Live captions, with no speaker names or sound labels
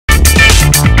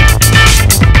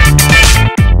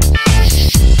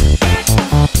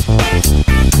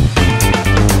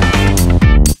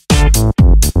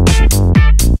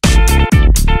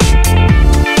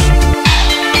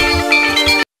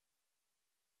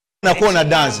Nakona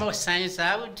dance. Science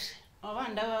out.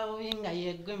 Obanda winga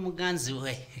yegwe muganzi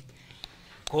we.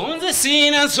 Konze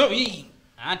sina nsobi.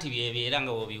 Anti byebera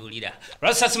nga obiwulira.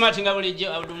 Rasa smart nga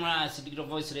bulijjo Abdul Digital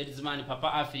Voice Ladies Man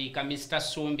Papa Africa Mr.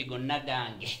 Sombi gonna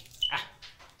gange.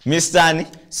 Mr. Ni?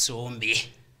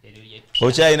 Sombi.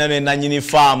 Ochaina ne nanyini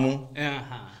farm.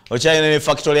 Ochaina ne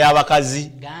factory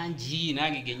y'abakazi. Ganji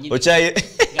nange genyini. Ochaye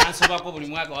gansobako buli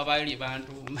mwaka wabayoli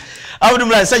bantu.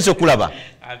 Abdul Sacho kulaba.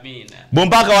 Amina.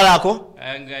 Bompaka walako?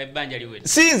 Nga ebanja liwe.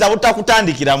 Sinza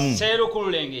butakutandikiramu. Sero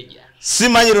kululengeja.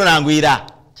 Simanyiro nangwira.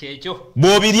 Checho.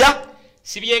 Bobirya?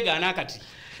 Sibyegana kati.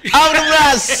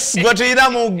 Abdulras gwatuyina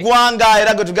mu ggwanga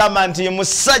era gwe tugamba nti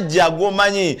musajja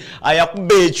gwomanyi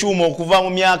ayakuba ekyuma okuva mu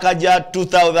myaka gya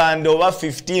 2000 oba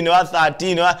 15 oba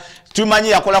 13 tumanyi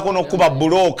yakolako n'okuba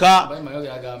buloka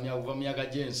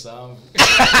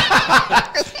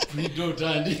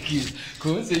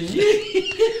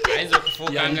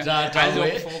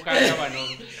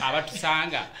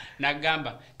abatusanga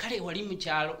nagamba kale wali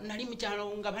mukyalo nali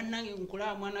mukyalo nga bannange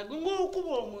nkula mwana gwe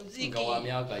ng'okuba omuziki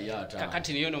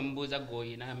kakati niyo nomubuuza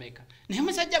gwoyina ameka naye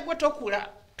musajja gwe tokula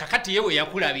kakati yewe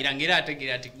yakulabira ngera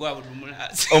ategera ati gwa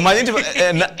budumulaasi omanyi nti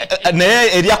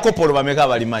naye erya kopolo bameka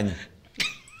balimanyi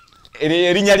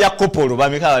erinya lya kopolo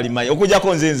bameka balimanyi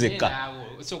okujjako nze nzekka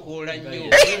sokola nnyo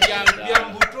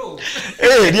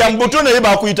lya mbuto naye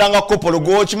bakuyitanga kopolo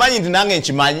gwo kimanyi nti nange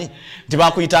nkimanyi nti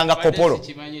bakuyitanga kopolo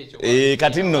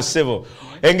kati nno ssebo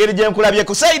engeri gye nkulabye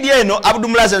ku side eno Abdul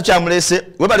Mulaasi kyamulese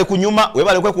webale kunyuma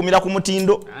webale kwekumira ku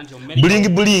mutindo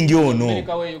bulingi ono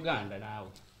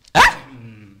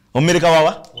Amerika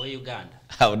wawa? Uganda.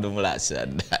 Abdul Mulaasi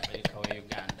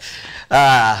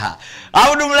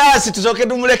Abdul Mulaasi tusoke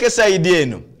tumuleke side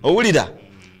eno owulira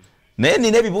naye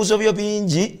nina ebibuuzo byo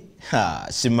bingi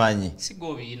simanyi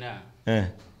sigobina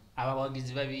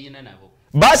abawagizi babiyina nabo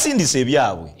basindisa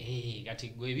ebyabwe kati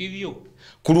gwe bibyo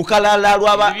ku lukalala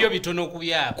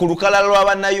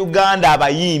lw'Abannayuganda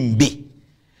abayimbi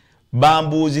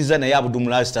bambuuziza naye Abdul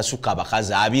Mulaasi tasukka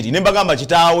abakazi 2 nembagamba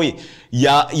kitaawe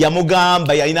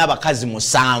yamugamba yalina abakazi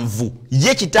 7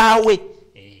 ye kitaawe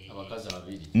abakazi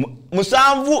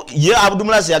 7 ye Abdul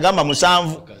Mulaasi yagamba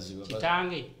 7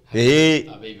 kitange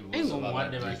ab'ebibuuzo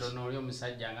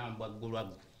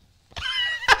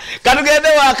katugende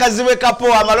wa Kazibwe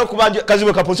kapo amalo kubanja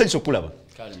Kazibwe kapo sekiso kulaba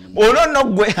ono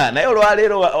nogwe naye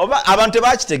olwaleero abantu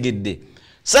tebakitegedde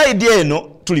side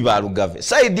eno tuli balugave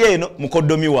side eno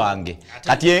mukoddomi wange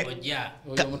kati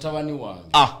mutabani wange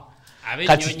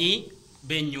abenyonyi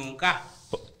benyunka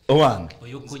owange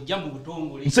oyo kujja mu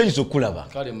butongole sekiso kulaba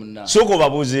kale munna soko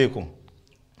babuzeeko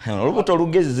olubuto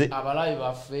lugezze abalayi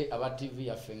baffe aba TV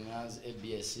yaffe Nganzi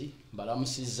ABS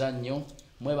balamusizza nnyo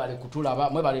mwebale kutulaba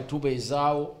mwebale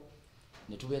tubeezaawo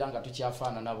ne tubeera nga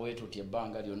tukyafaanana bwetu ti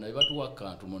ebbanga lyonna ne batuwa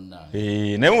kantu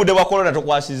munnange naye mu budde bwa korona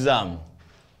tokwasizaamu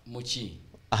muki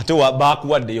ate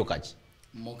bakuwaddeyo kaki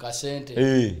mu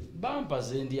kasente bampa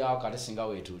zendyako kale singa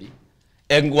weetuli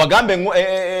wagambe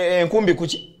enkumbi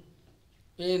kuki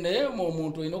naye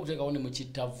omuntu olina okuteekawo ne mu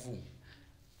kittavu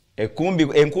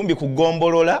enkumbi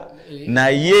kugombolola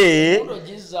naye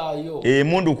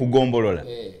mundu kugombolola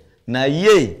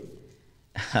naye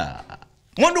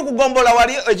mundu kugombola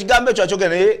wali ekigambo ekyo akyogera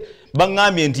naye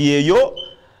baŋŋambye nti eyo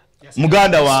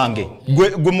muganda wange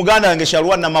gwe muganda wange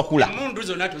Shalwa Namakula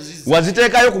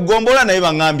waziteekayo kugombola naye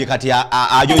baŋŋambye kati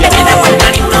ayo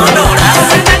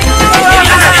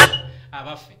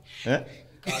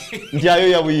nti ayo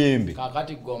ya buyembe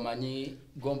kakati gomanyi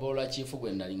gombolola chifu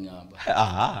gwe nali ngamba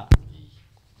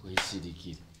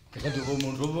kwesirikire kakati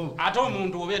omuntu ate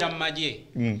omuntu obeera mu magye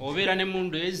obeera ne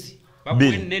mundu ezi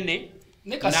bakwe nene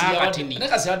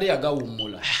nekasi ade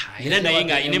yagawummula era naye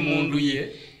nga ayine mundu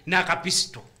ye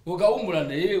n'akapisto ogawummula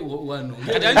naye wano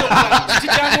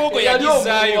tikyangogo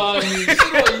yagizaayo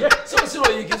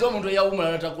siroyikiza omuntu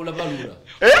eyawummula natakula balula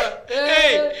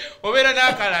obeera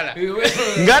n'akalala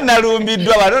nga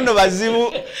nalumbiddwa banono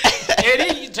bazibu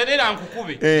eri tenera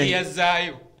nkukube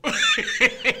eyazaayo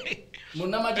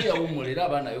munnamagye yawummula era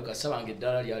abaanayo kasabange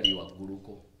eddala lyali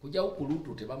wagguluko kujjawo ku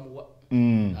lutu tebamuwa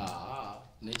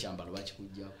n'ekyambalo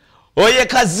bakikujjako oye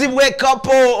Kazibwe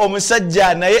kapo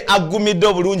omusajja naye agumidde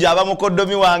obulungi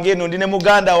abamukoddomi wange eno ndi ne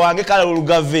muganda wange kala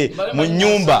olugave mu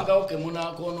nnyumba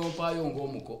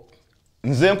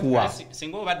nze nkuwa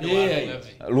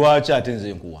lwaki ate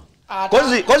nze nkuwa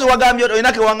kozi wagambye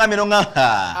oyinake wangambye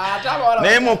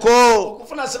naye muko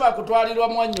okufuna seba kutwalirwa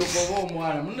mwannyoko oba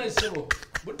omwana munnesebo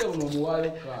budde buno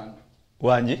omuwaayo kantu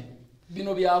wangi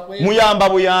bino byakwe muyamba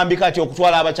buyambi kati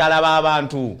okutwala abakyala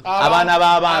b'abantu abaana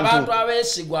b'abantu abantu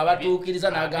abeesigwa abatuukiriza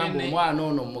n'agamba omwana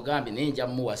ono mugambi naye nja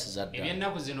muwasiza ddala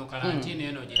ebyennaku zino kalantini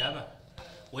eno giraba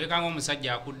wekanga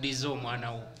omusajja akuddiza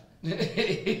omwana wo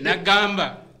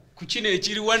nagamba ku kino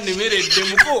ekiri wannemeredde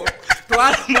muko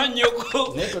twala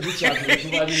mwannyoko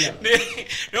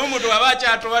n'omuntu aba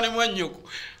akyatoba ne mwannyoko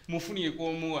mufuniyeko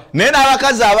omuwa naye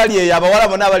n'abakazi abali eyo abawala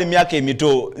bonna abali myaka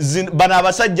emito bano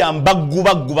abasajja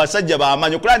mbaggu basajja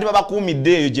b'amaanyi okulaba nti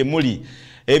babakuumidde eyo gye muli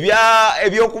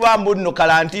ebyokuba mbu nno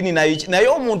kalantini naye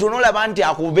omuntu onolaba nti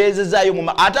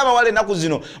akubeezezaayo ate abawala ennaku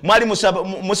zino mwali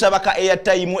musaba ka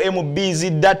airtime mbz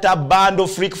data bando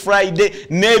freak friday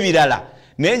n'ebirala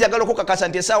naye njagala okukakasa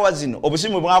nti essaawa zino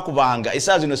obusimu bwakubanga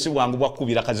essaawa zino si bwangu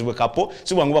bwakkubira Kazibwe kapo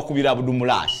si bwangu bwakkubira Abdul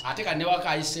mulaasi ate kane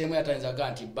wakayiseemu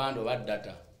yatayinzaga nti bando ba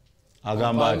data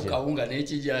agamba ati kawunga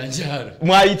n'ekijanjalo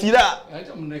mwayitira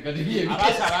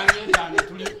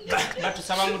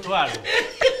batusaba mutwalo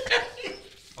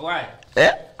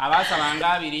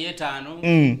abasabanga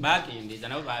 2-5 bakendeza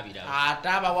nabo babira ate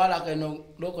abawala kano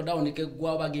lockdown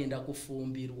keggwa bagenda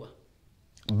kufumbirwa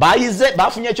bayize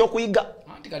bafunye ekyokuyiga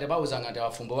anti kati bawuzanga nti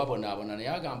abafumbo babonaabona naye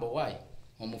agamba wayi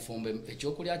omufumbe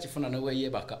ekyokulya akifuna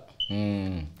neweeyebaka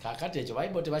kakati ekyo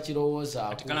bayibo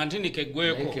tebakirowoozaako kalantini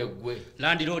keggweko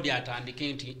landlord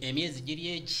atandike nti emyezi giri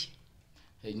egi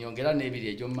enyongera n'ebiri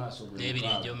egyo mu maaso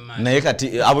naye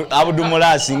kati Abdul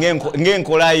mulaasi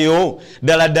ng'enkolayo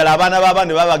ddala abaana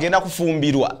b'abantu baba bagenda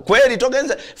kufumbirwa kweri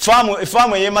togenze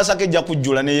faamu ey'e Masaka ejja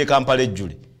kujjula n'ey'e Kampala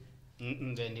ejjule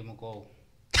nze ndi mukoowu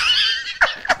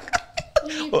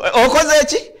okoze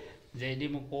eki nze ndi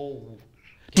mukoowu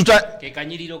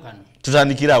kekanyiriro kano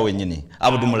tutandikira awo ennyini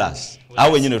Abdul mulaasi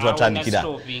awo ennyini twatandikira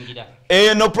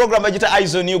no program agita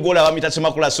eyes on you gola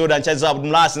bamitasema kula soda nchaza Abdul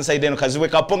mulaasi inside eno Kazibwe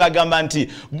kapo ngagamba nti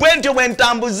bwentyo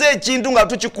bwentambuze ekintu nga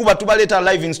tukikuba tubaleta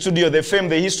live in studio the fame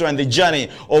the history and the journey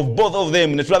of both of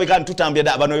them ne tulabika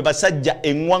ntutambya bano be basajja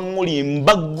enwanguli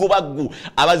embaggu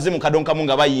abazze mu kadonkamu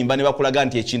nga bayimba ne bakulaga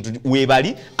nti ekintu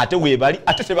webali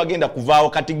ate tebagenda kuvaawo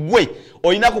kati gwe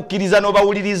oyina kukkiriza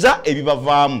n'obawuliriza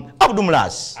ebibavaamu Abdul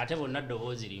mulaasi ate bonna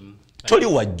ddoboozi limu toli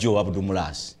wajjo Abdul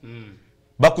mulaasi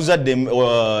bakuzadde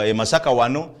e Masaka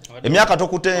wano emyaka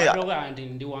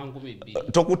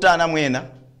tokutaana mwena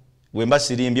wemba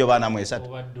sirimbyo baana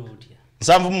mwesatu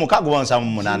 76 oba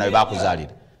 78 we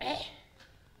bakuzaalira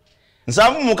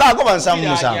 76 oba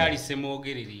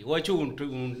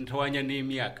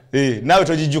 77 nawe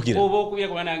togijjukira oba okubya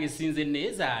kuba nange sinze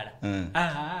neezaala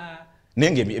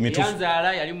nenge emitufu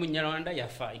yanzaala yali munyarwanda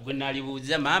yafa gwe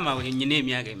nalibuuza maama wenyine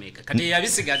emyaka emeka kati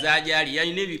yabisigaza ajali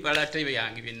yalina ebipalate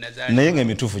byange byennazaala naye nga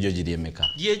emitufu gyo giri emeka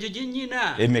gyejo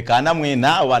gyenyina emeka ana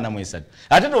mwena abaana mwesatu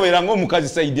ate tobeera ng'omukazi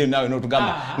saidi nawe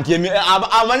n'otugamba nti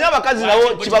amanyi abakazi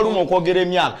nawo kibaluma okwogera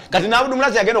emyaka kati n'Abdul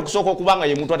mulaasi yagenda okusooka okubanga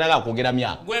ye muntu atagala kwogera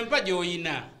myaka gwe mpa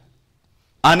gy'oyina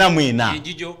ana mwena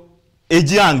egijo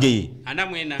ejange ana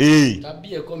mwena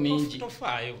tabieko mingi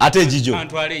tofaayo ate egijo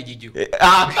antwala egijo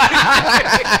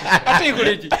ate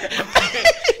ikuleji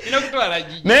ina kutwala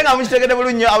egijo naye nga mukitegedde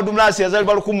bulungi Abdul mulaasi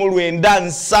yazaalibwa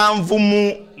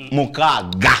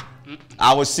 1976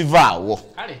 awo sivaawo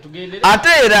ate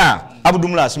era Abdul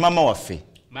mulaasi maama waffe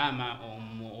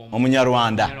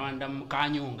omunyarwanda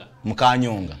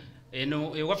mukanyonga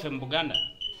eno ewaffe mu Buganda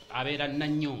abeera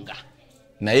Nanyonga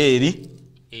naye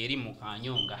eri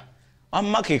mukanyonga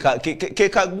amma ke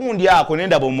kagundi ako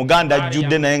nendaba omuganda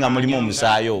ajjudde naye nga mulimu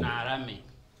omusaayo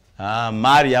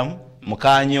Mariam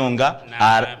mukanyonga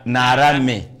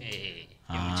narame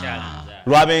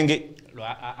lwabenge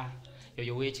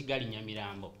yoyo wekigali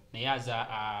Nyamirambo naye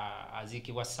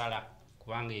aziikibwa Sala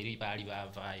kubanga eri baali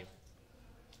baavaayo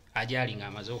ajali nga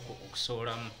amaze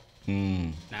okusoolamu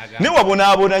ne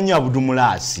wabonaabona nnyo Abdul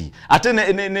mulaasi ate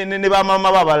ne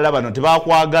bamama babalala bano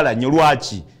tebakwagala nnyo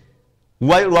lwaki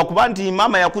lwakuba nti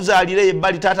maama yakuzaalira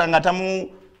ebbali taata nga tamu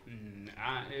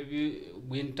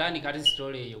bwentandika ate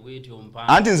story eyo bwetyo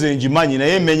mpanga anti nze ngimanyi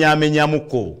naye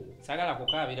mmenyaamenyamuko sagala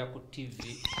kukaabira ku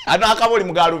TV ate akaboli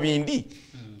mu galubindi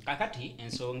kakati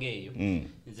ensonga eyo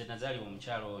nze nazaalibwa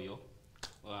omukyalo oyo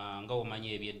nga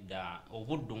omanyi ebyedda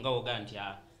obuddu nga woga nti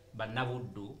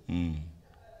bannabuddu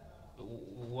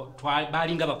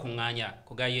balinga bakuŋŋaanya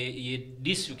kuga ye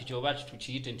district oba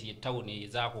tukiyite nti ye town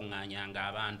ezaakuŋŋaanyanga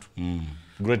abantu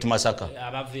Great Masaka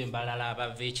abava embalala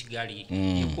abava ekigali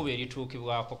ekkuba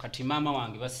erituukibwako kati maama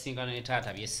wange basingana ne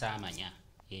taata byessaamanya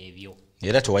ebyo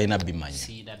era tewalina bimanya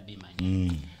siida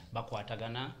bimanya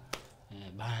bakwatagana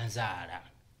banzaala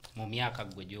mu myaka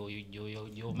gwe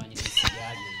gy'omanyi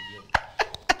sigaali eyo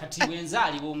kati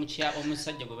bwenzaalibwa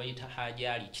omusajja gwe bayita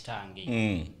Hajali kitange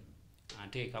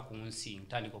anteeka ku nsi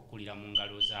ntandika okukulira mu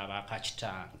ngalo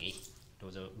z'abakakitange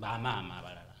bamaama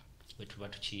abalala bwe tuba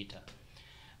tukiyita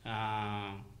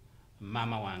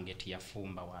maama wange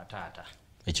tiyafumba wa taata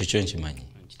ekyo kyo nkimanyi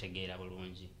nkitegeera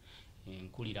bulungi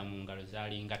nkulira mu ngalo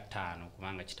zalinga 5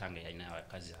 kubanga kitange yalina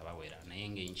abakazi abawera naye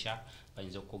ng'enkya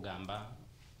bayinza okugamba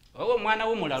omwana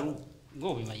w'omulalu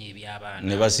ng'obimanyi eby'abaana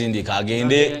ne basindika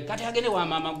agende kati agende wa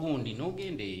maama gundi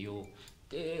n'ogende eyo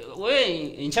we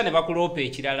enkya ne bakuloopa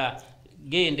ekirala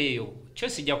gende eyo kyo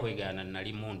sijja kwegaana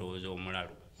nali mu ndowooza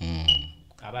omulalu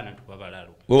abaana tuba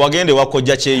balalu we wagende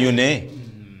wakojja kyeyune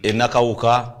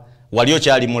enakawuka wali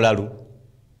okyali mulalu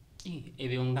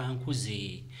ebyo nga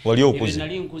nkuze wali okuze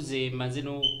nali nkuze maze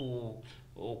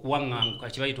okuwaŋŋanguka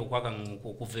kibayita okwaŋŋanguka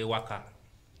okuva ewaka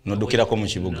noddukirako mu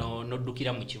kibuga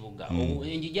noddukira mu kibuga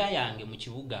enjija yange mu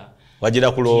kibuga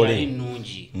wagira ku loole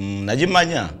nnungi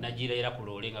nagimanya nagira era ku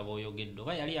loole nga bw'oyogedde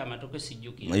oba yali amatoke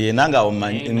sijjukira ye nanga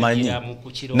omanyi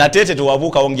nateete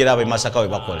tewabuukawo ngera abe Masaka we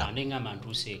bakola neŋŋamba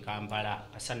ntuuse e Kampala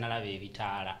kasa nalaba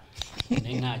ebitaala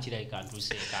neŋŋa kirabika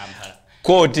ntuuse e Kampala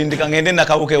kooti ndika ngende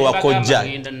nakawuka ewakojja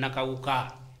ngenda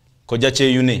nakawuka kojja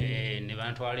kyeyune ne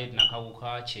bantwala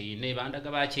nakawuka kyeyine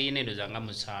bandaga bakyeyine ndoza nga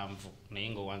 7 naye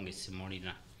ng'owange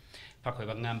simulina paka we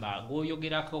baŋŋamba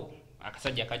gwoyogerako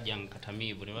akasajja kajja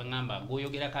nkatamiivu ne baŋŋamba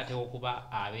gwoyogerako ate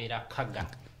okuba abeera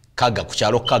kaga ku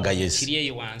kyalo kaga yes kiri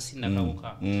eyo wansi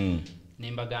nakawuka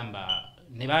ne mbagamba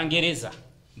ne bangereza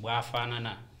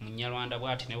bwafaanana mu Nnyarwanda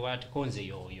bwati ne bwati konze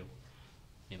yooyo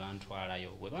ne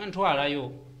bantwalayo we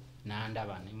bantwalayo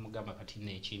nandaba ne mugamba kati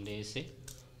nekindeese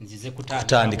nzize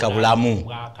kutandika bulamu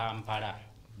bwa Kampala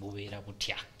bubeera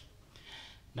butya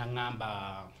naŋŋamba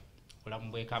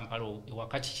obulamu bw'e Kampala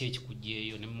ewakati ki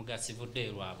ekikujjeeyo ne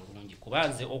mugasivudde lwa bulungi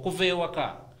kubanze okuva ewaka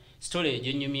sitole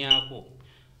egyennyumyako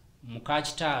muka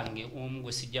kitange omu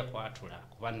gwe sijja kwatula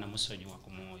kuba namusonyiwa ku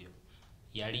mwoyo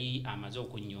yali amaze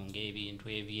okunyonga ebintu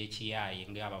eby'ekiyaaye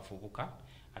ng'abavubuka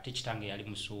ate kitange yali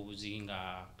musuubuzi nga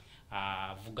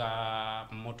avuga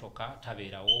motoka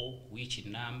tabeerawo wiiki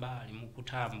namba ali mu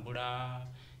kutambula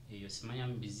eyo simanya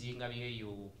mu bizinga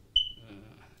byeyo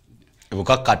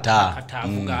bukakata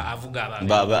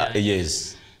avuga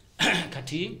yes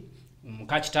kati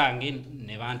muka kitange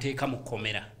ne banteeka mu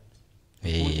kkomera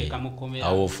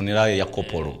awo ofunirayo ya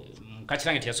kopolo muka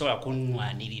kitange teyasobola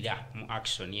kunnwanirira mu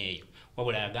action eyo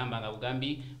wabula yagamba nga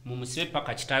bugambi mumusibe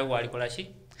paka kitaawe walikola ki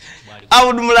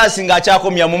Abdul Mulaasi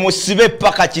ng'akyakomya mumusibe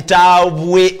paka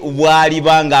kitaabwe bwali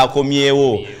banga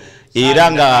akomyewo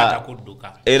era nga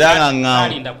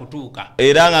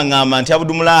ng'amba nti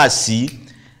Abdul Mulaasi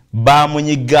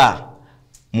bamunyiga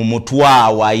mu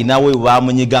mutwawa ayinawe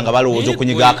bamunyiga nga balowooza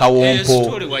okunyiga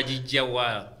akawompo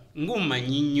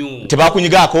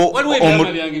tebakunyigako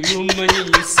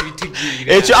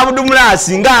ekyo Abdul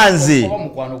Mulaasi nganze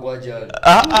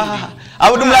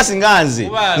Abdul Mulaasi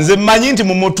nze mmanyi nti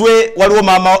mu mutwe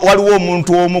waliwo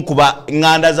omuntu omu kuba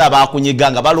ŋŋanda ze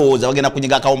abakunyiga nga balowooza bagenda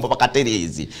kunyiga akawompo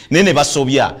pakatereezi naye ne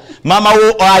basobya maama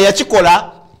wo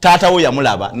yakikola taata wo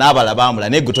yamulaba n'abala baamula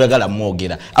naye gwe toyagala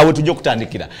mwogera awo tujja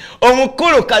okutandikira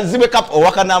omukulu Kazibwe kapo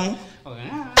owakanamu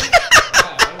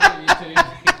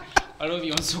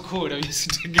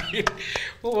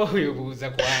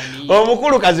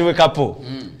omukulu Kazibwe kapo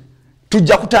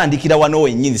tujja kutandikira wano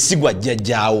wennyini sigwa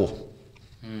jjajjaawo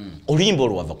oluyimba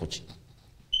olwava kuki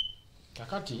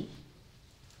kakati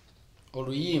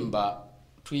oluyimba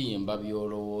tuyimba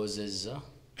byolowoozezza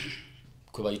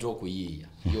kwe bayita okuyiiya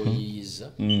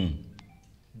byoyiiyiza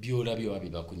byolabyo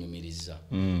bibakunyumiriza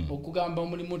okugamba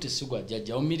omulimu tesigwa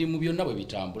jjajja omirimu byonna bwe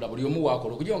bitambula buli omu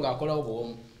waakola okujo ng'akolawo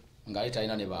bwomu ng'ali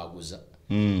talina ne baaguza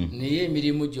naye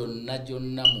emirimu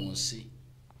gyonna mu nsi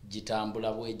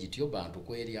gitambula bwe gityo bantu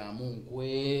kweryamu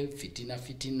nkwe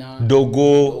fitina dogo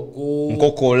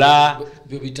nkokola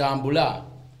byo bitambula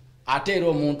ate era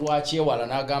omuntu akyewala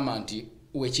n'agamba nti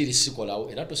wekiri sikolawo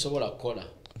era tosobola kukola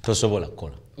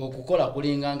okukola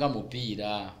kulinganga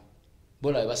mupiira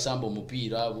bola basamba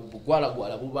omupiira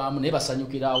gwala bubaamu naye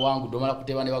basanyukira awangu domala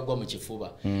kuteba ne bagwa mu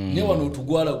kifuba ne wano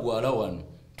tugwala wano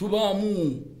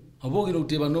tubaamu abogera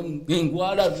okuteba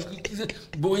n'engwala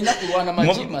boyina kulwana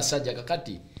maji masajja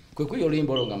kakati kwe kuli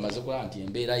oluyimba olwo nga maze kulaba nti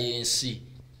embeera y'ensi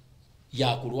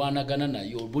yakulwanagana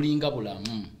nayo bulinga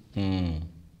bulamu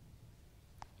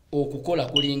okukola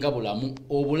kulinga bulamu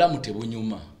obulamu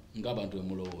tebunyuma ng'abantu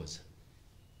bemulowooza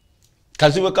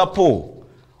Kazibwe kapo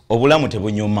obulamu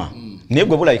tebunyuma naye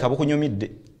gwe bulabika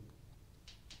bukunyumidde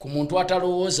ku muntu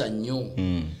atalowooza nnyo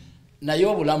naye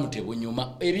obulamu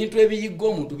tebunyuma ebintu ebiyigga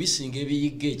omuntu bisinga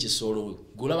ebiyigga ekisolo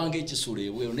gulaba ng'ekisolo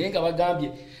ebweru naye nga bagambye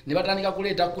ne batandika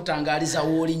kuleeta kutangaaliza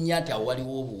w'olinnya ati awo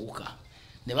waliwo obuwuka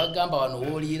ne bagamba wano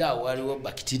w'oliira awo waliwo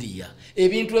bakitiriya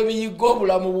ebintu ebiyigga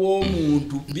obulamu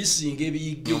bw'omuntu bisinga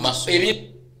ebiyigga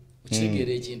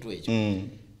ekitegeera ekintu ekyo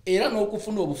era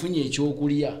n'okufuna obufunyi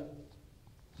ekyokulya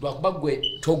lwakuba gwe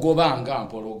togobanga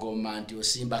mpologoma nti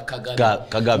osimba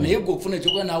kagabi naye gwe okufuna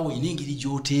ekyokola naawe oyina engeri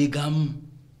gy'oteegamu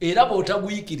era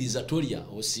bw'otaguyikiriza tolya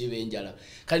osiiba enjala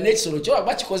kale n'ekisolo kyo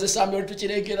bakikozesa mbero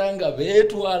tukirekera nga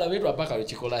beetwala paka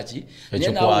lwekikolaki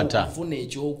naye naawe okufuna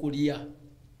ekyokulya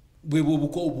bwe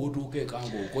bwobuko obwotuuka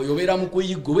ekanga okwo obeera mu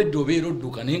kuyigga obedde obeera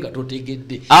odduka naye nga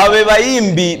totegedde abo be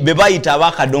bayimbi be bayita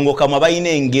abakadongo kamwe balina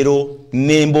engero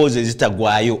n'emboozi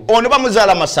ezitagwayo ono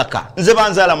bamuzaala Masaka nze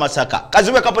banzaala Masaka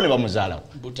Kazibwe kapo ne bamuzaala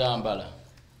Butambala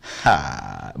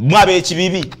mwabe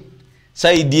ekibibi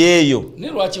saidi eyo ne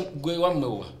lwaki gwe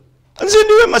wammewa nze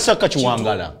ndiwe Masaka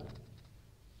Kiwangala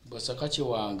Masaka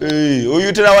Kiwanga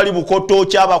oyutera wali Bukoto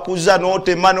kyabakuza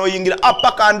n'otema n'oyingira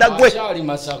apaka ndagwe akyali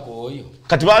Masaka oyo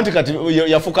kati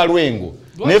yafuka Lwengo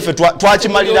nefe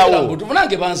twakimalirawo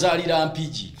tumunange banzalira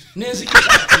mpiji nenzikira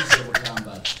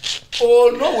Butambala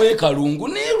ono we Kalungu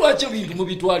ne lwaki bintu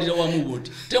mubitwalira wamu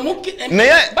boti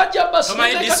naye bajja basi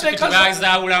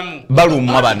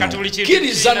balumu abana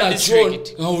kiriza nakyo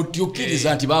otyo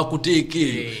nti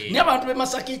bakuteeke ne abantu be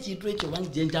Masaka ekintu ekyo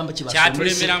bangi njamba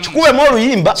kibasomesa kikuwemu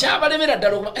oluyimba kyabalemera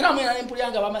ddala era mwena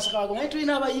n'empulyanga bamasaka bago naye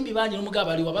tulina abayimbi bangi n'omugaba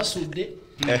bali wabasudde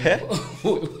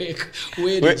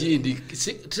Jindi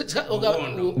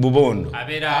Bubondo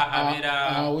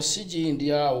abera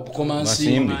osijindi awo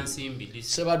Bukomansimbi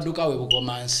sebadduka we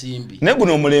Bukomansimbi ne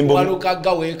guno omulembo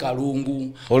walukagga we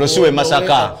Kalungu olosiwe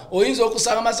Masaka oyinza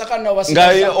okusanga Masaka nawo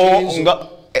basigaza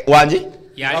wanji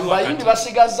abayimbi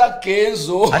basigaza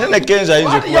Kenzo ate ne Kenzo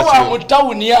ayinza kuba mu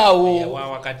town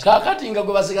awo kakati nga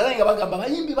gwe basigaza nga bagamba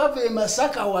abayimbi bave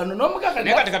Masaka wano n'omukaka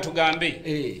ne kati katugambe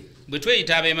bwe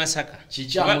tweyita abe Masaka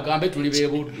mugambe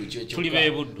tuli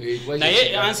beebuddu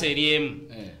naye ansa eriemu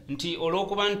nti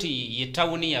olw'okuba nti ye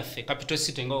tawuni yaffe capital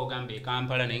city nga ogambe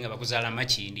Kampala naye nga bakuzaala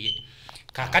Makindye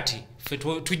kakati ffe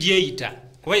tugyeyita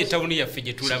kuba ye tawuni yaffe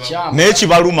gye tulaba naye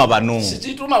kibaluma bano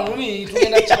situma mumi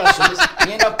tugenda kibasomesa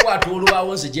ngenda kukwata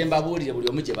olubaawo nze gye mbabuulire buli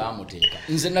omu gye baamuteeka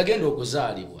nze nagenda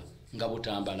okuzaalibwa nga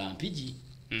Butambala mpiji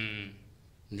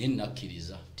naye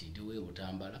nakkiriza nti ndiwe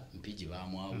Butambala mpiji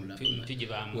baamwawula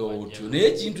otyo naye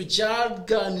ekintu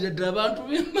kyaganira ddala abantu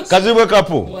Kazibwe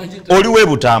kapo oliwe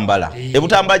Butambala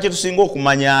ebutambala kye tusinga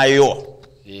okumanyaayo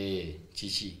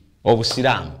kiki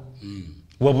obusiraamu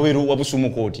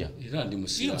wabusumuka otya era ndi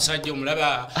musiraamu musajja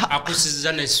omulaba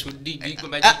akusizza ne suddi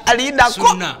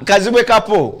alindako Kazibwe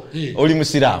kapo oli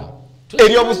musiraamu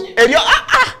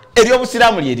eryo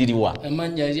obusiraamu lye liriwa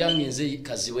amannya lyange nze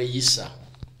Kazibwe Isa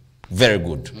very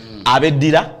good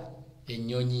abeddira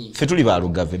ennyonyi ffe tuli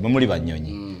balugave muli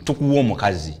banyonyi tukuwa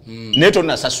omukazi naye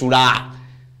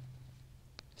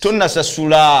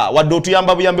tonnasasula wadde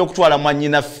otuyamba buyambi okutwala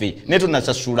mwannyinaffe naye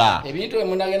tonnasasula ebintu bwe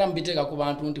munagenda mubiteeka ku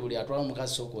bantu nti buli atwala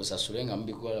omukazi sooka osasule nga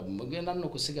mubikola mugenda nno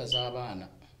okusigaza abaana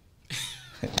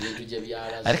ebintu gye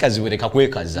byalaze ate Kazibwe leka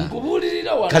kwekaza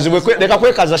nkubuulirira Kazibwe leka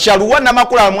kwekaza shaluwa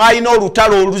namakula mwalina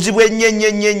olutalo oluzibu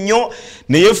ennyo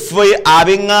naye ffe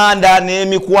ab'eŋŋanda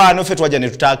n'emikwano ffe twajja ne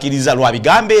tutaakiriza lwa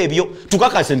bigambo ebyo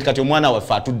tukakase nti kati omwana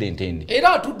waffe atudde entende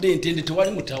era atudde entende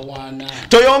tewali mutawaana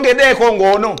toyongeddeeko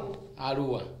ng'ono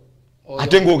aluwa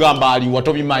ate ng'ogamba aliwa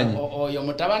tobimanyi oyo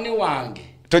mutabani wange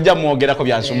tojja mwogerako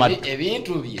byansumatu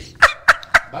ebintu bye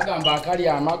bagamba akali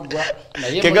amaggwa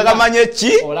naye kegagamanye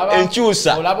ki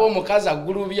enkyusa olaba omukazi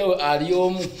aggulubye ali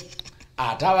omu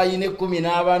ate abayina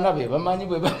 14 be bamanyi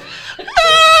bwe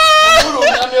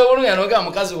olunamyolunanoga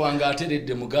mukazi wange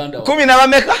ateredde muganda 10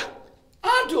 bameka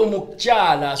anti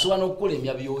omukyala asobola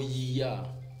n'okukulemya byoyiya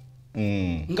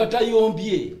nga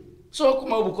tayombye so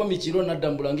okuma obukomi kiro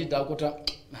naddambula ngitaakota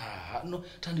no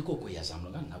tandika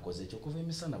okweyazamula nga nakoze ekyo kuva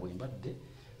emisana bwe mbadde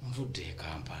nvudde e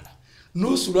Kampala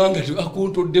nosulanga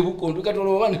akuntodde bukondo kati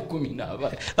olaba ne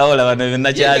 14 awola bano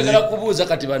byonna kyagala kubuuza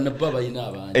kati banabba bayina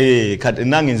abandi kati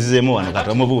nange nzizeemu wano kati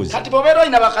omubuuza kati bobeera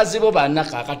olina bakazi bo banna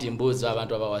kakati mbuuza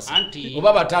abantu abawasa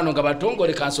oba batano nga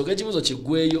batongole kansoka ekibuuzo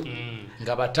kiggweyo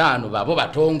nga batano babo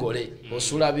batongole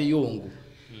osula biyungu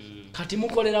kati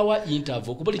mukolera wa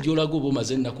interview kubali jolago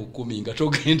bomaze ennaku 10 nga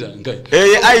togenda nga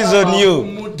eyes on you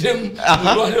mudem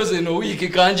lwalyo zeno wiki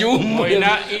kanji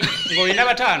ngoyina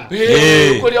batano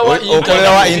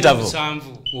okolera wa interview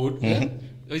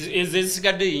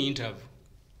ezisigadde interview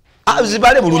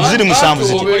zibale bulungi ziri musanvu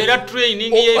zitya okolera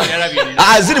training y'ebirala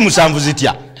byonna ziri musanvu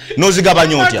zitya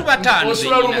nozigabanya otya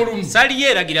sali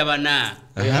yeragira bana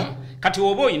kati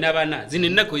oba oyina bana zino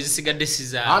ennaku ezisigadde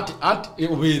siza anti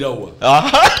obeerawa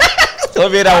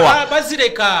obeerawa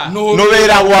bazireka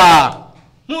nobeerawa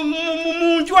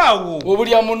munju awo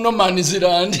obulya munno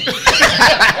manizirandi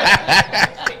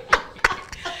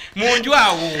munju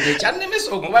awo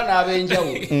ekyannemesa okuba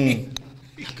n'abenjawulo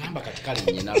agamba kati kale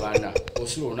nyina bana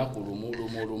osula olunaku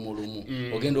lumu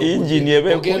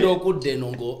ogenda okudda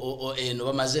eno eno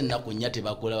bamaze ennaku nnya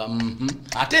tebakulaba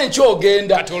ate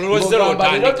enkyogenda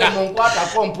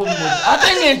nkwatako mpumudi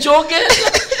ate ngaenkyogenda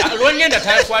lwongenda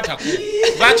takwatako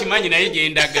bakimanyi naye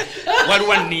gendaga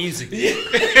waliwo nninze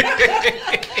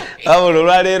abo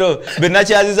lwaleero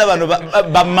benakyaziza bano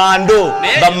bamando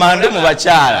mu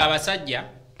bakyala abasajja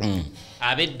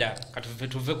abedda katuve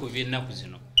tuve ku byennaku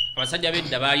zino abasajja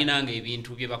abedda balinanga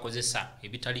ebintu bye bakozesa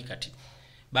ebitali kati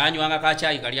banywanga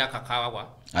kacyayi kali akakawa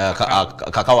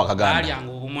kaganda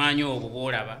balyanga obumwanyi obwo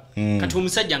bwolaba kati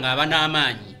omusajja ng'aba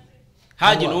n'amaanyi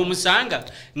haji n'omusanga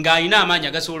ng'alina amaanyi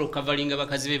agasobola okukavalinga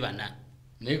bakazi be bana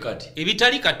naye kati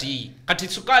ebitali kati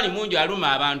sukaali mungi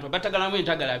aluma abantu batagalamu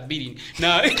entagala bbiri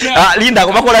linda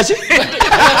bakola ki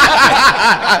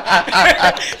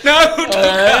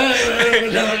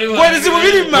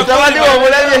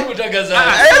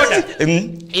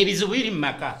ebizibu biri mu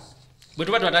maka bwe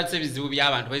tuba twatandise ebizibu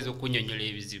by'abantu bayinza okunyonyola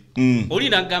ebizibu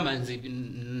olina kugamba nze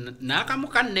n'akamu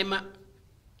kannema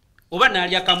oba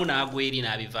n'alya kamu n'agwa eri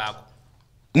n'abivaako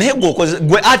naye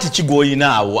gwe ati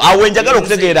kigolinaawo awo enjagala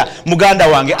okutegeera muganda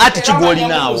wange ati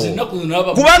kigolinaawo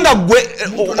kubanga gwe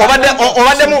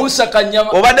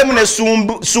obaddemu ne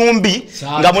sumbi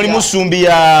nga mulimu sumbi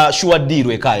ya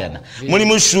shuwaddiirwe ekayana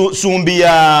mulimu sumbi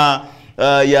ya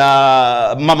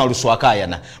mama Lusu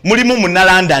akayana mulimu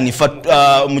munalandani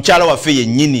mukyala waffe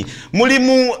yennyini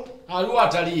mulimu aliwo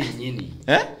atali yennyini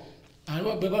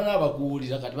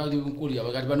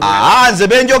nze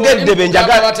benjogedde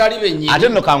benjagala ate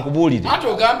nno kankubuulire ate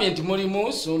ogambye nti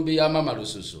mulimu sumbi ya mama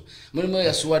Lususu mulimu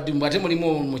ya Suwadi ate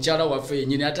mulimu mukyala waffe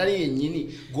yennyini atali yennyini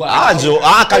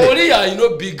oli alina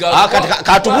obbiga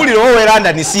katubuulire oba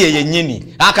werandani si ye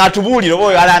yennyini katubuulire oba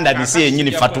werandani si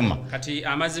yennyini Fatuma kati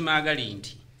amazima agali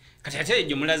nti kati ate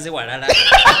egyo mulaze walala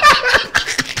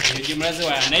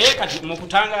naye kati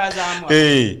mukutangazaamu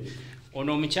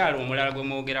ono omukyalo omulala gwe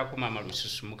mwogerako mama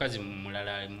Lususu mukazi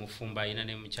mulala mufumba alina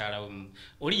ne mukyala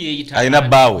oli yeeyita alina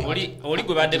bbaawe oli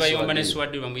gwe badde bayomba ne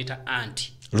Suwaddiru bamuyita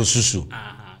anti Lususu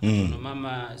ono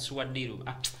mama Suwaddiru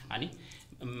ani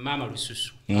mama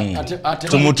Lususu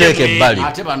tumuteeke ebbali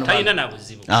talina na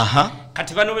buzibu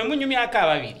kati bano bwe munyumyako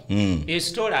ababiri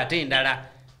esitoola ate endala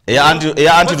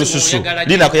eya anti Lususu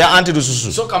linako ya anti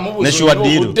Lususu ne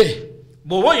Suwaddiru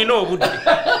bw'oba olina obudde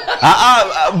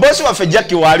bosi waffe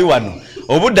Jackie waali wano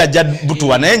obudde ajja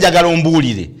butuwa naye njagala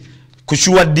ombuulire ku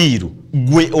Suwaddiru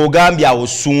gwe ogambye awo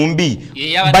sumbi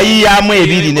bayiyaamu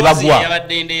ebiri ne bagwa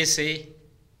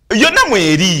yonna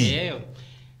mweri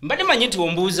mbadde manyi nti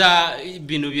ombuuza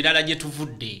bino birala gye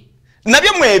tuvudde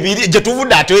nabyo mwebiri gye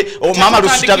tuvudde ate mama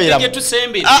Lusu tabeeramu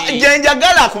gye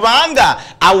njagala kubanga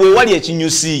awo ewali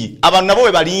ekinyusi abantu nabo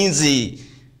we balinze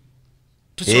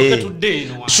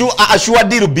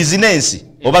Suwaddiru business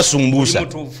oba sumbusa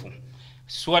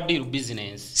Suwaddiru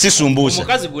business si sumbusa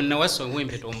mukazi gonna waso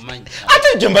wempeta omumanyi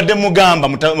ate gye mbadde mugamba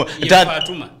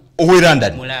Fatuma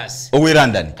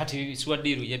owerandani kati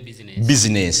Suwaddiru ye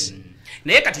business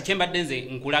naye kati kyembadde nze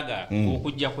nkulaga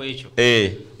okujja kwekyo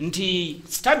nti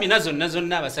stamina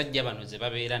zonna abasajja bano ze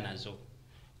babeera nazo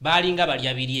balinga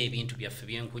balya biri ebintu byaffe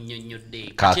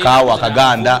byenkunnyonnyodde kakaawa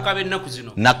kaganda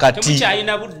nakati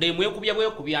temukyalina budde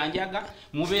mwekubya njaga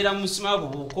mubeera musima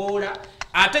bukoola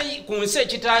ate ku nsi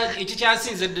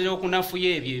ekikyasinze ddala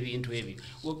okunafuya ebyo ebintu ebyo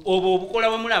obwo obukola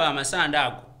bwe mulaba amasanda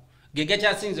ago ge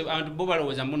gakyasinze abantu bo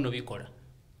balowooza muno bikola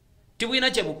tibulina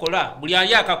kye bukola buli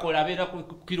ali akakola abeera ku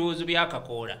kirowoozo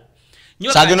byakakoola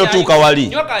sageno tuuka wali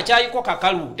nyoka akyayiko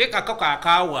kakalu tekako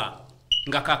kakaawa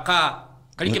nga kaka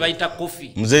kalike bayita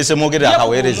kofi muzeyise mwogerera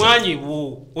akaweereza omwanyi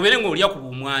bwo obeere ng'olya ku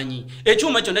bumwanyi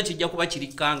ekyuma kyonna kijja kuba kiri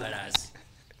kangalaasi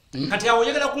kati awo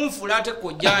oyagala kunfuula ate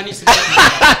kojjani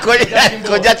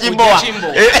kojja kimbowa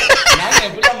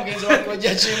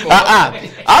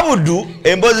Abudu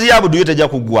emboozi ya Abudu yetajja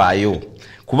kuggwayo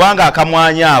kubanga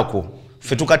akamwanyi ako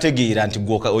ffe tukategeera nti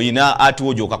oyina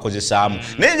atiwo gy'okakozesaamu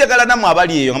naye njagala nammwe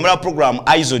abali eyo nga mulaba program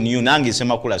Eyes on You nange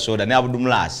Semakula Soda ne Abdul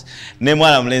mulaasi ne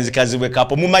mwana mulenzi Kazibwe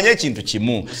kapo mumanye ekintu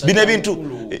kimu bino ebintu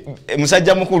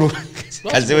musajja mukulu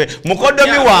Kazibwe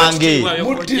mukoddomi wange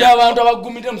muttira abantu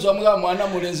abagumidde musomuga mwana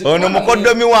mulenzi ono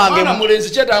mukoddomi wange mwana mulenzi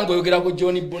kyetango oyogera ku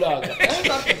John Black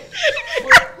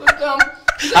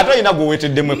ate ina gwe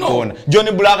weteddemu ekkoona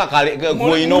John Black kale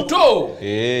gwoyina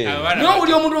no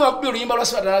uli omuntu akubye oluyimba lwa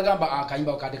Swat alagamba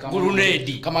akayimba kade kama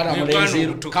kamara mulenzi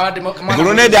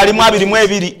Grenade alimu abiri mu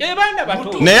ebiri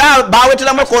naye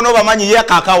baweteramu ekkoona obamanyi ye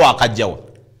kakaawa akajjawa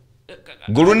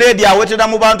Gulunedi awetera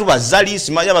mu bantu bazali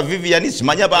simanya ba Vivian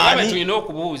simanya baani. Tulina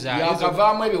okubuuza.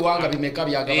 Yakavaamu ebiwanga bimeka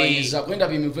byagabanyiza kwenda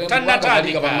bimive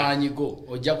mu bamanyigo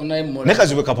ojja kunaye mmola. Ne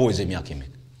Kazibwe kapoweze emyaka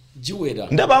emeka. Jiwera.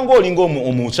 Ndabanga olinga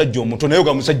omusajja omuto naye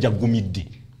ga musajja gumidde.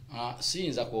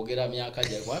 Siyinza kwogera myaka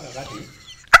gye kati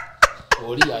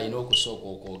oli alina okusooka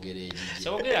okwogera egi.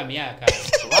 Kyogera myaka.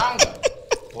 Kubanga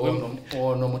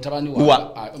ono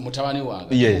mutabani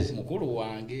wange mukulu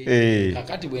wange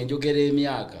kakati bwe njogera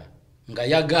emyaka nga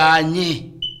yaganye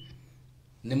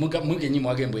ne mugenyi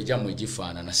mwage mbwe ejja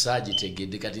mwegifaanana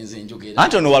saagitegedde kati nze njogera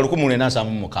Antono wa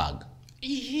 1976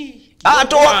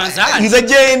 ato nze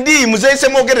gyendi muzeese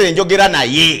mwogerera enjogera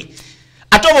naye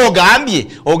ate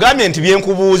ogambye nti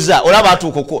byenkubuuza olaba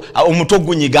atuuko omuto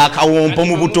gunyiga akawompo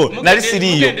mu buto nali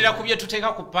siriyo mugendera ku bye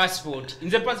tuteeka ku passport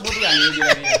nze passport yange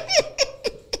yegera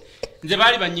nze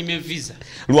bali banyime visa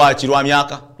lwaki lwa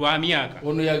myaka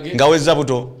ono yage nga wezza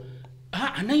buto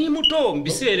anaye muto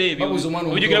mbiseera ebyo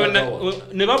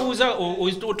ne babuuza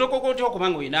otokokoti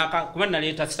okubanga oyinaka kuba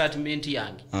naleeta statement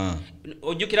yange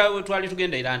ojjukira twali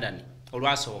tugenda e London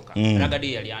olwasooka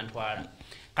ragadi yali antwala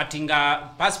kati nga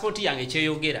passport yange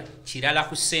kyeyogera kirala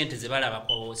ku ssente ze balaba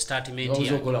ku statement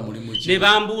yange ne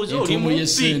bambuuza oli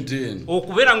mubbi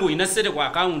okubeera ng'olina ssente ku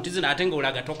akawunti zino ate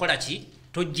ng'olaga tokola ki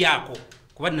tojjaako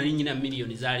kuba nali nyina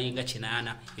miliyoni zalinga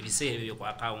 8 ebiseera ebyo ku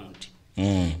akawunti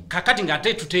kakati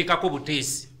ng'ate tuteekako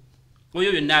buteesi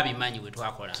oyo byonna abimanyi bwe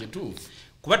twakola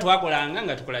kuba twakolanga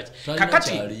nga tukola ki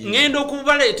kakati ngenda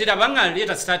okubaleetera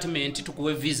bangaleeta statement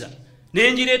tukuwe visa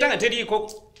nenjireeta nga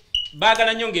teriiko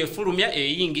bagala nnyo ng'efulumya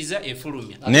eyingiza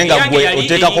efulumya naye nga gwe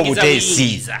oteekako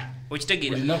buteesi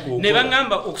okitegeera ne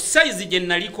baŋŋamba okusaizi gye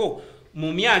naliko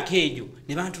mu myaka egyo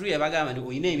ne bantulira bagamba nti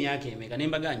oyina emyaka emeka ne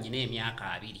mbaga nyina emyaka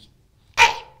 2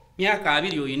 myaka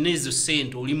 2 oyina ezo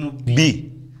ssente oli mu B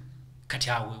kati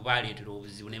awe baleetera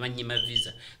obuzibu ne banyima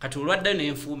visa kati olwadde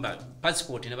n'enfumba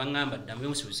passport ne baŋŋamba ddamu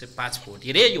musubise passport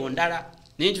era eyo ndala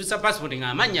nenkyusa passport nga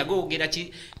amanya googera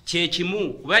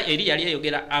kyekimu kuba eri yali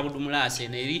eyogera Abdul mulaasi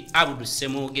neri Abdul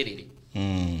semwogerere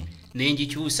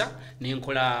nengikyusa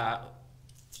nenkola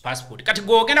passport kati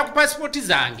googenda ku passport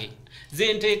zange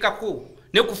zenteekako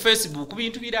ne ku Facebook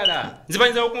bintu birala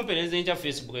nzibanyiza okumpereza enkya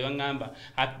Facebook ebaŋŋamba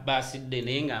basidde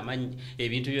naye nga amanyi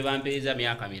ebintu bye bampeeza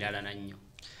myaka mirala nannyo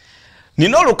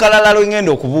nina olukalala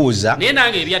lwengenda okubuuza naye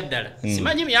nange ebyaddala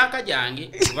simanyi myaka gyange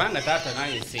kubanga taata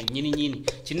nange sennyininyini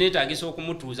kineetaagisa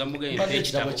okumutuuza mugembe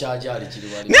ekitabo kyajali kiri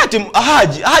wali naye ati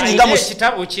haji nga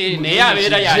ekitabo kye naye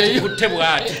abeera yakikutte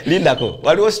bw'ati lindako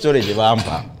waliwo story gye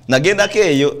bampa nagendako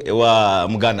eyo ewa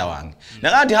muganda wange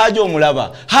naga nti haji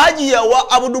omulaba haji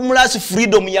yawa Abdul mulaasi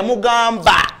freedom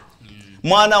yamugamba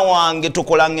mwana wange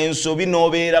tokolanga ensobi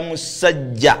n'obeera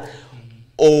musajja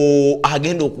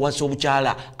agenda okuwasa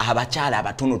obukyala abakyala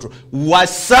abatonoto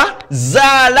wasa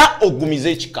zaala ogumiza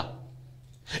ekika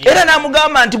era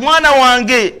namugamba nti mwana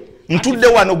wange ntudde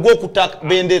wano gw'okutta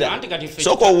bendera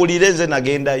sooka owulire nze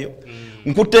nagendayo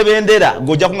nkutte bendera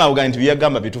gojja kuŋŋabuga nti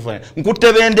byeyagamba bitufaanana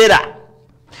nkutte bendera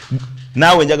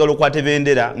naawe njagala okwate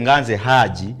bendera nga nze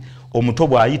haji omuto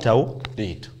bw'ayitawo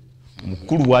leeta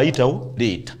omukulu bw'ayitawo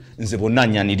leeta nze bonna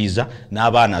nnyaniriza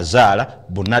n'abaana zaala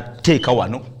bonna teeka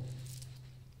wano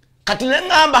kati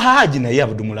neŋŋamba haji naye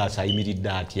Abdul mulaasi ayimiridde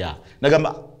atya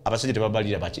nagamba abasajja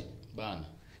tebabalira baki baana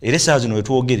era essaawa zino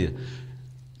wetwogerera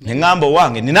neŋŋamba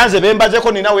owange ninanze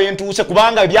bembazeko nina wentuuse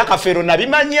kubanga ebyakafeero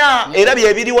nabimanya era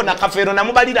byebiriwo nakafeero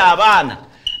namubalira abaana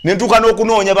nentuuka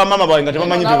n'okunoonya bamama bawe nga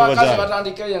tebamanyi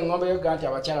batandikeyo eŋŋombe yoga nti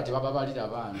abakyala tebababalira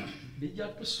abaana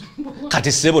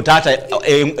kati ssebo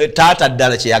taata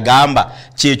ddala kyeyagamba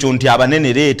kyekyo nti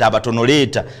abanene leeta abatono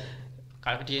leeta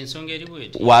kati ensonga eri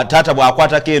bweti taata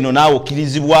bw'akwatako eno naawe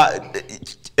okkirizibwa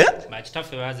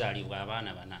bakitaffe bazaalibwa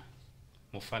abaana 4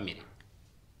 mu famire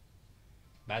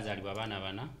bazaalibwa abaana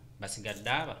 4 basigadde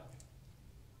aba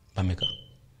bameka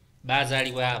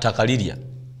bazaalibwa takalirya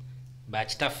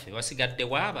bakitaffe basigadde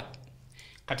bwaba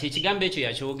kati ekigambo ekyo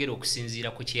yakyogera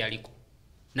okusinziira ku kyeyaliko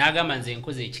n'agamba nze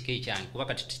nkoze ekika ekyange kuba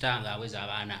kati tutanga aweza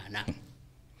abaana 4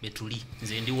 betuli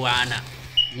nze ndi 4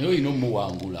 naye olina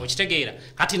omuwangula okitegeera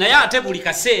kati naye ate buli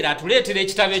kaseera atuleetera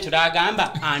ekitabo ekyo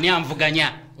n'agamba ani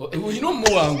anvuganya olina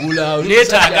omuwangula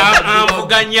neetaaga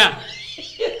anvuganya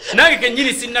nange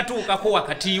kennyini sinnatuukako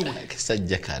wakati we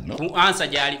kisajja kano ansa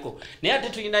gy'aliko naye ate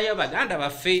tulinayo baganda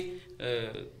baffe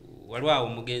waliwo awo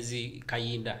omugenzi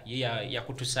Kayinda ye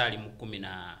yakutusaali mu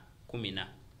 10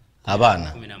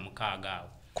 abaana 16 awo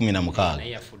 16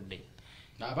 naye yafudde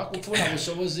abakufuna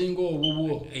busobozi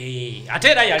ng'obubwo ate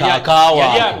era yali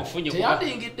alufunye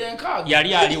teyandingidde enkaaga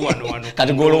yali ali wano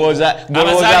kati golowooza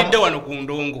abazaalidde wano ku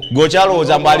ndongo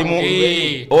gokyalowooza mbu alimu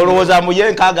olowooza mbu ye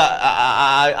enkaaga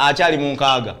akyali mu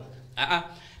nkaaga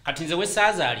kati nze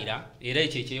wesaazaalira era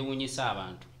ekyo ekyewuunyisa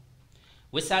abantu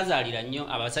wesaazaalira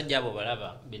nnyo abasajja abo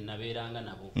balaba bennabeeranga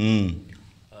nabo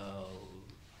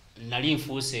nali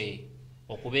nfuuse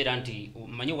okubeera nti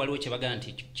manyi waliwo kyebagala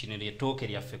nti kino lyetooke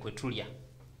lyaffe kwe tulya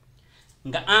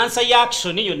nga ansa ya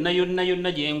action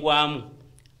yonna gyengwamu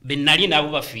bennali nabo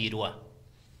bafiirwa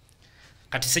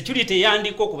kati security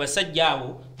yandiko ku basajja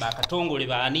abo bakatongole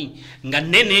baani nga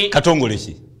nene katongole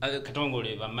ki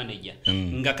katongole ba manager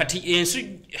nga kati ensu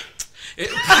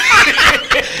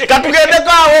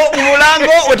katugendeko awo mu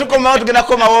bulango wetukomawo tugenda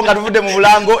kukomawo nga tuvudde mu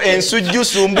bulango ensujju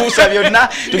sumbusa byonna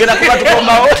tugenda kuba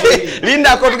tukomawo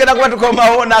lindako tugenda kuba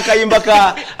tukomawo n'akayimba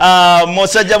ka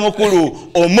musajja mukulu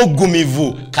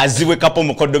omuggumivu Kazibwe kapo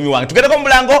mukoddomi wange tugendeko mu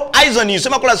bulango aizoni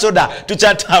sema kula soda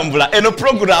tukyatambula eno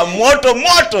program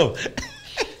moto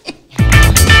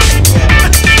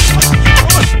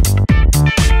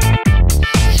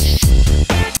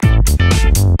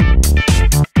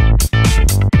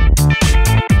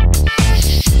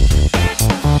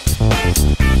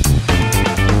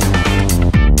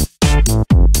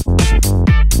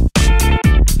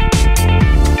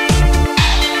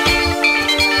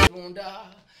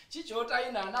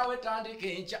nawe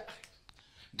tandike encha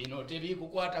bino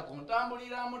tebikukwata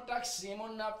kuntambulira mu taxi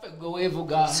munnaffe gwe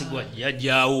weevuga sigwa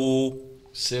jjajjaawo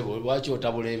sebo lwaki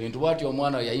otabula ebintu bwati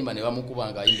omwana yayimba ne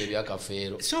bamukuba nga ayimba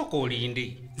ebyakafeero sooka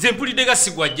olinde nze mpulidde ga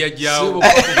sigwa jjajjaawo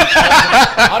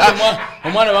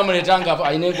omwana bamuletanga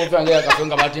ayina enkofiira nga yakafeero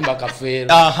nga batimba kafeero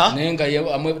naye nga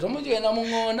tomugenda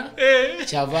muŋŋoona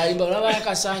kyava ayimba olaba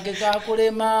akasanke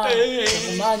kakulema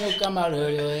okumaanyi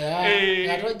okukamalolyoya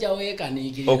nga tojja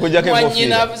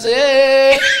weekaniikiriwanyinaze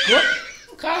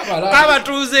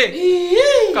kabatuuze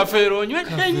kafeero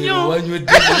onywedde nnyo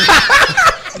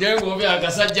Nyengo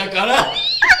akasajja kala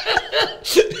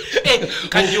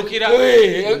kanjukira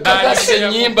kakase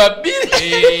nyimba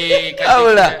bbiri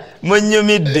awula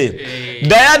munyumidde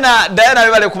Diana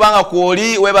webale kubanga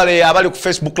kuoli webale abali ku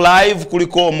Facebook live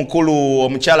kuliko omukulu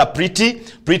omukyala Pretty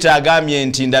agambye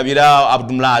nti ndabira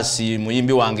Abdul mulaasi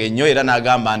muyimbi wange nnyo era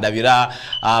n'agamba ndabira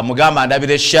mugamba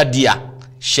ndabire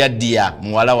Shadia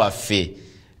muwala waffe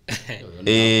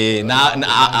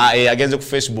agenze ku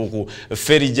Facebook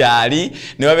feri jali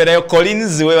ne baberayo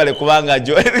Collins webale kubanga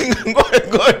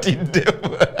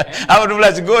gotiddemu Abdul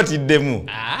mulaasi gotiddemu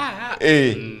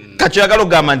kakyagalo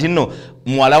gamba nti nno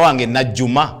muwala wange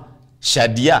Najjuma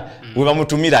Shadia we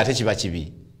bamutumira ate kiba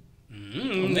kibi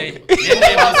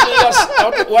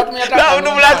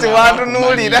Abdul mulaasi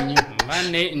watunulira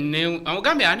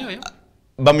amugambe ani oyo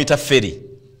bamita feri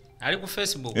ali ku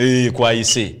Facebook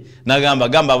kwayise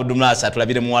nagamba Abdul mulaasi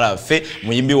atulabire muwala waffe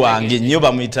muyimbi wange nnyo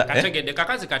bamuyita kategedde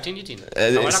kakazi katinditini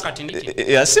awala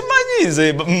katinditini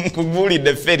simanyize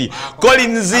nkubulidde feri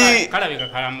Collins kalabika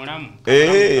kalamulamu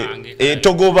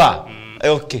togoba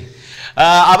okay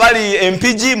abali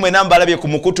MPG mwe namba alabye ku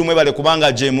mukutu mwe bale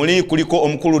kubanga je muli kuliko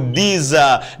omukulu Diz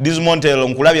Montel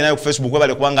nkulabye nayo ku Facebook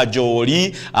webale kubanga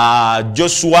Joli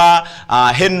Joshua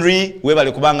Henry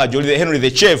webale kubanga Joli Henry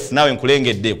the chef nawe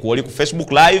nkulengedde kuoli ku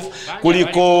Facebook live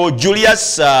kuliko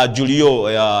Julius Julio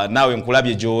nawe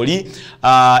nkulabye Joli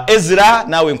Ezra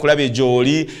nawe nkulabye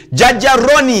Joli Jaja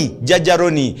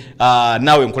Roni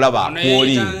nawe nkulaba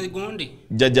kuoli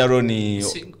Jaja Roni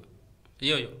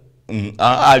yoyo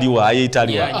aliwa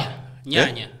ayitaliwa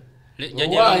nyanya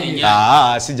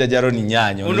si Jajaroni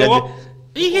nyanya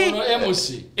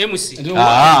MC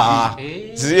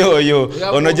ziyoyo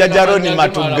ono Jajaroni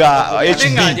Matuga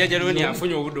HB Jajaroni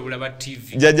afunye obuddo bulaba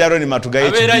TV Jajaroni Matuga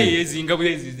HB abera yezinga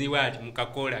bwezi wali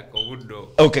mukakola obuddo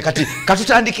okay kati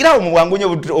katutandikirawo mu bwangunye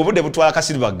obudde butwala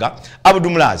Kasiribagga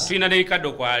Abdul mulaasi twina ne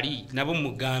Ricardo kwali nabo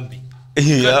mugambe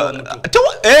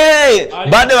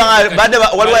bade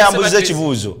waliwo yambuziza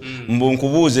ekibuuzo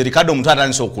mbunkubuuze Ricardo omuntu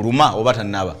atandise okuluma oba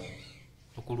tannaba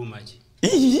okuluma ki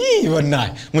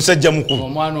banaye musajja mukulu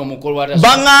omwana omukulu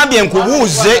baŋŋambye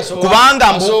nkubuuze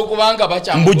kubanga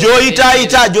mbu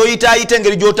gyoyitaayita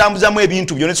engeri gy'otambuzamu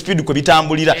ebintu byonna speed kwe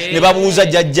bitambulira ne babuuza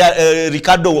jjajja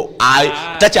Ricardo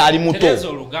takyali muto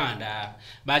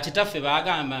bakitaffe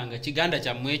bagambanga kiganda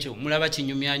kyammwe ekyo mulaba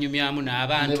kinyumyanyumyamu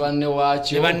n'abantu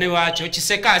ne banne waakyo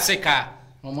kisekaaseka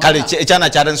kale ekyana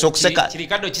kyatandise okuseka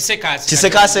Ricardo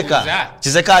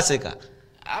kisekaaseka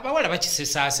abawala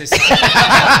bakisesaasesa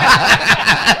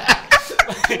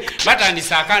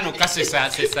batandisa akaano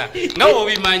kasesaasesa nga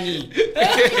obimanyi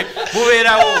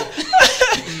bubeerawo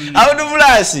Abdul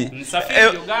mulaasi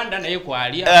nsafiri Uganda naye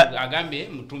kwali agambye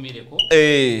mutumireko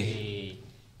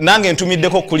nange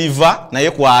ntumiddeko kuliva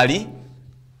naye kwali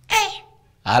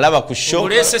alaba ku show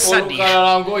olese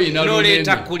sadia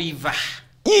noleta kuliva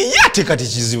yate kati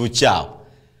kizibu kyawo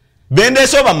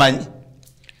bendeso bamanyi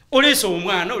Olese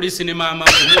omwana olese ne maama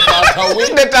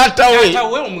ne taata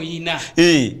we omuyina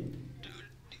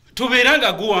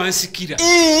tubeeranga guwansikira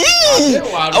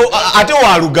ate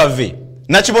walugave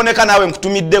nakiboneka naawe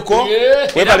nkutumiddeko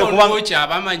webale kubanga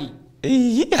abamanyi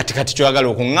ati kati kyoyagala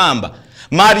okuŋŋamba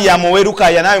Mariam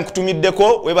Werukaya naawe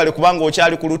nkutumiddeko webale kubanga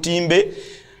okyali ku lutimbe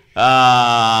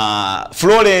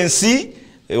Florence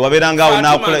wabeeranga awo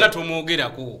naakula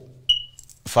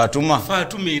Fatuma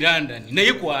Irandani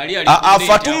naye kwali ali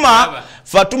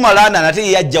Fatuma Landa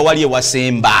nate yajja wali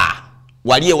ewasemba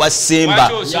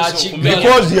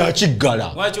because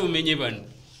yakiggala wacho umenye bano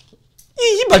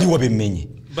bali wabemenye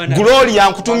Gloria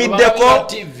nkutumiddeko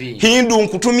Hindu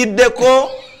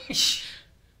nkutumiddeko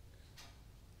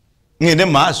ngende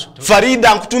maaso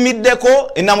Farida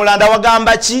nkutumiddeko enamulanda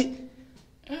wagamba ki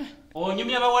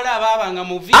onyumya bawala ababanga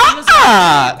mu videos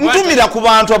ntumira ku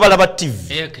bantu abalaba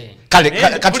TV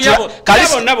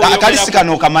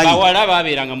kalisikano kamanyi bawala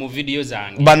babeeranga mu video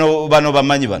zange bano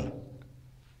bamanyi bano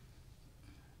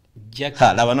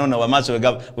laba nona wamaaso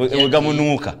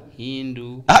wegamunuuka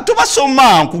Hindu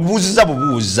tubasoma nkubuuziza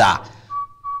bubuuza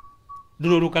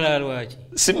luno olukalala lwaki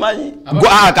simanyi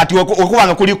kati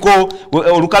okubanga kuliko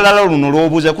olukalala luno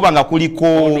lwobuuza kubanga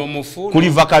kuliko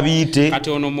kuliva kabiite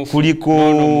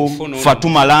kuliko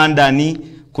Fatuma Landani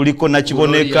kuliko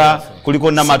nakiboneka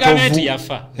kuliko namatovu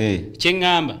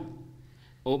kyengamba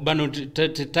bano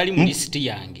tali mu list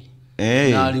yange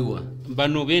naliwa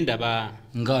bano benda ba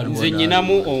nze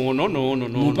nyinamu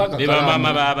ono beba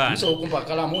mama baba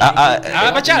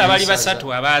abakyala bali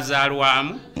basatu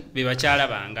abazaalwamu be bakyala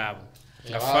bangabo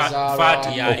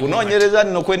okunoonyereza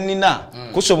nno kwenina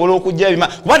kusobola okujja ebima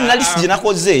kuba nina lisi gye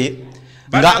nakoze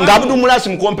nga Abdul Mulaasi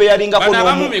mukompe yalingako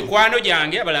n'omu mikwano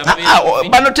gyange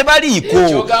bano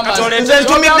tebaliiko nze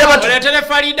ntumidde batuleetere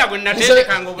Farida gwe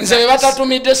nateekanga obutaka nze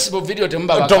batatumidde sibo video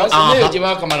temubabakazi neyo gye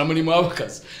bakamala mulimu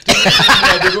abakazi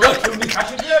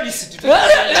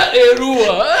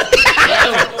eruwa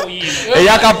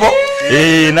eyakapo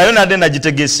nayo nadde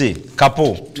nagitegese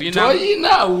kapo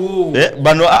toyinawo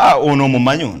bano ono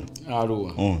omumanyi ono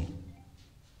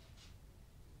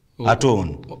ate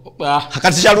ono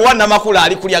kati kyaluwana makulu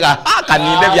ali kulyaga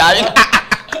kaninde byalina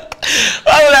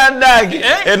awulandage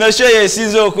eno show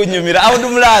yesinza okunyumira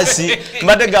Abdul Mulaasi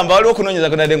mbadde gamba waliwo okunoonyeza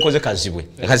kunadde nkoze Kazibwe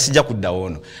kati sijja kuddawo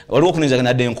ono waliwo okunoonyeza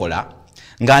kunadde nkola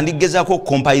nga ndigezaako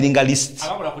compilinga list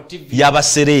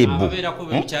y'abaserebu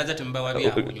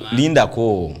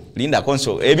lindako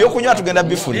nso ebyokunywa tugenda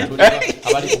bifuna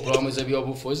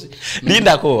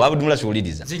lindako Abdul Mulaasi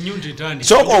owuliriza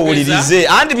sooka owulirize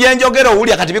anti byenjogera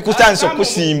owulya kati bikutandisa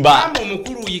okusimba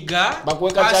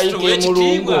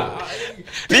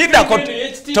lindako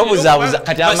tobuzaabuza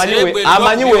kati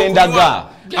amanyi wendaga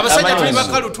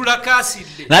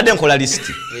nadde nkola list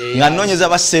nga nnoonyeza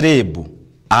baserebu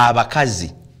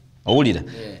abakazi owulira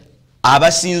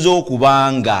abasinza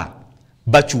okubanga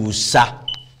bakyusa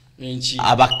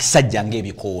abasajja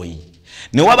ng'ebikooyi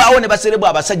ne wabaawo ne baserebu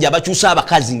abasajja abakyusa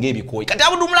abakazi ng'ebikooyi kati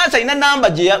Abdul Mulaasi alina namba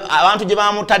abantu gye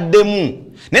bamutaddemu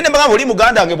naye ne mbagamba oli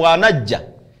muganda wange bw'anajja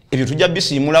ebyo tujja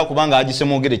bisiimula kubanga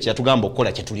agisemwogere kye yatugamba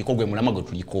okukola kye tuliko gwe mulama gwe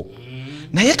tuliko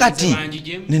naye kati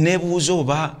neneebuuza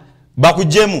oba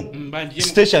bakuggyemu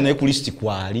station naye ku list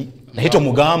kwali naye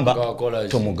tomugamba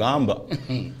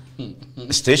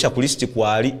station ku list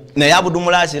kwali naye Abdul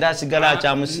Mulaasi era asigala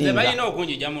akyamusinga balina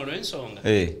okunjigyamu olw'ensonga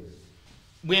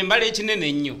bwe mbala ekinene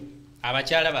ennyo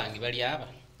abakyala bange bali aba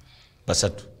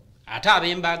basatu ate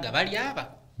ab'embaga bali aba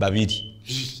babiri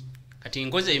kati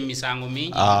nkoze emisango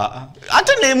mingi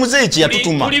ate ne muzeeyi kye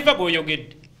yatutuma kuliva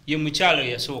gw'oyogedde ye mukyalo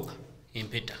yasooka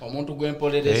empeta omuntu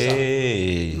gw'empolereza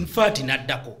nfaati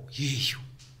naddako yeeyo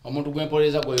omuntu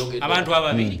gw'empolereza gw'oyogedde abantu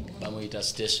ababiri bamuyita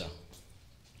station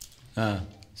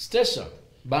station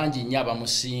bangi nnyo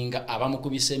abamusinga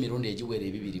abamukubisa emirundi egiwera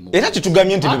ebibiri era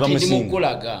kitugamye nti bebamusinga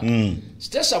mukulaga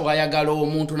station bw'ayagala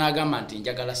omuntu n'agamba nti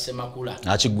njagala Ssemakula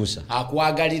akigusa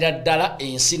akwagalira ddala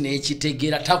ensi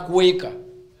n'ekitegera takweka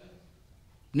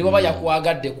ne baba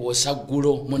yakwagadde kwosa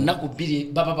ggulo mu nnaku bbiri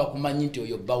baba bakumanyi nti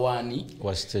oyo bawaani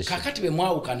kakati bwe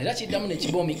mwawukana era kiddamu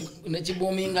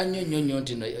nekiboominga nnyo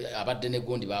nti abadde ne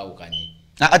gundi baawukanye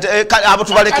abo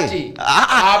tubaleke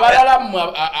abalala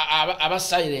aba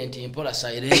silent mpola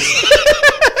silent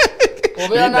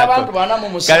obeera n'abantu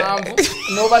 47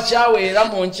 n'obakyaweera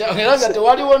mu nkya era nga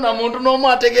tewaliwo na muntu n'omu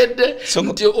ategedde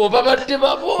nti oba badde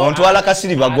babo ontwala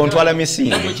kasiriba gontwala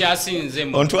misinde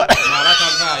mukyasinzemu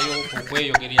abatavaayo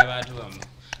okweyogerera abantu bammwe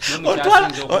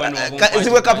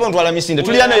zibwe kapo ontwala misinde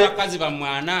tulina abakazi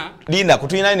bamwana linda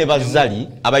kutulinayo ne bazzali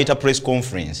abayita press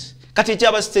conference kati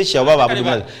ekyaba stage oba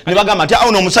abudumulazi ne bagamba nti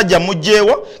ono omusajja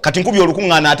mujjeewo kati nkubye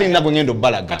olukungana ate nina gwe ngendo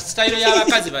balaga kati style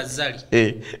y'abakazi bazali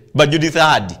ba Judith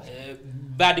Hard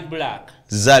Bad Black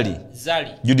Zali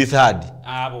Judith Hard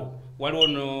abo waliwo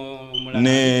no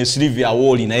ne Sylvia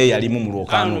Woli naye yalimu mu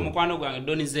lwokano ano mukwano gwange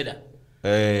Donizeda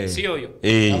si oyo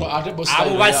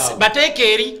abo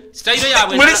bateekeri style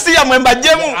yabwe mulisi ya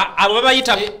mwembajemu abo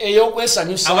bayita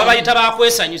eyokwesanyusa abo bayita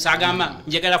bakwesanyusa agamba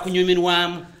njagala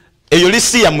kunyumirwamu eyo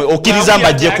lisi ya mwe okiriza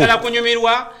mbajeko njagala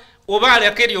kunyumirwa oba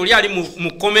alekeri oli ali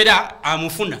mu komera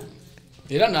amufuna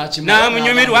era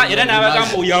namunyumirwa era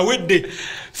n'abagamba oyo awedde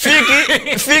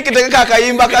fiki tegeka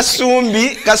akayimba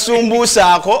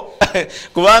kasumbuusaako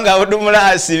kubanga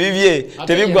abudumulaasi bibye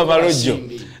tebigwa malojjo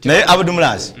naye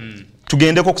abudumulaasi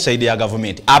tugendeko ku side ya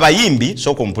government abayimbi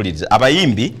soko mpuliriza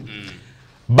abayimbi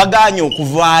baganye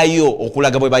okuvaayo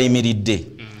okulaga bwe bayimiridde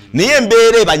naye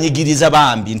embeera ebanyigiriza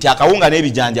bambi nti akawunga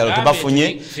n'ebijanjalo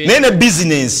tebafunye naye ne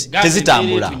business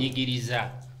tezitambula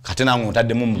kate nange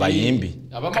ontaddemu mu bayimbi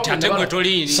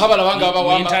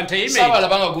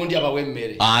sabalabanga gundi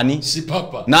abawemmere ani si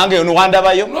papa nange ono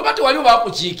wandabayo nobati waliwo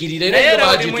bakukiikirira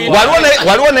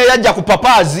waliwo neyajja ku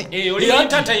papaazi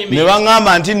ne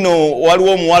baŋŋamba nti nno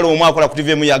waliwo omuwala omu akola ku TV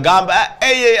emu yagamba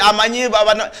amanyi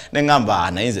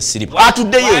neŋŋamba naye nze siripa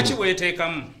atuddeyo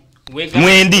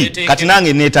mwendi kati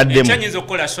nange neetaddemu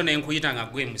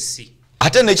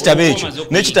ate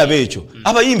nekitabo ekyo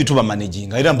abayimbi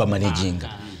tubamanaginga era mbamanaginga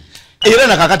era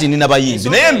nakakati nina bayimbi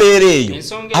naye embeera eyo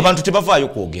abantu tebavaayo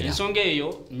kwogera ensonga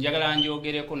eyo njagala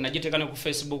njogereko nagiteeka ne ku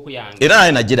Facebook yange era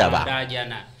naye nagiraba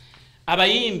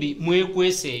abayimbi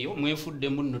mwekweseeyo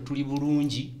mwefuddemu nno tuli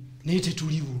bulungi naye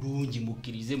tetuli bulungi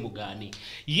mukkirize mugaane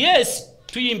yes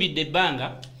tuyimbidde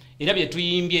ebbanga era bye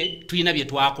tuyimbye tulina bye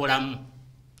twakolamu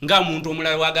nga muntu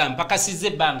omulala wagamba mpakasizza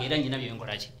ebbanga era nyina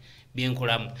byenkolaki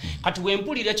byenkolamu kati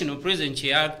bwempulira kino president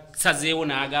kyeyasazeewo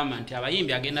n'agamba nti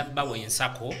abayimbi agenda bawa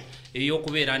ensako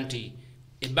ey'okubeera nti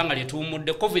ebbanga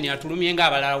lyetuwumudde covid atulumye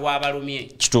ng'abalala waabalumye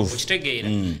okitegeera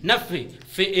naffe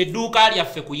edduuka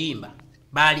lyaffe kuyimba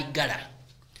baaliggala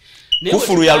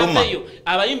kufulu yaluma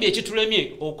abayimbi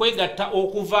ekitulemye okwegatta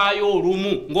okuvaayo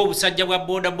olumu ng'obusajja bwa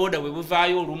bodaboda bwe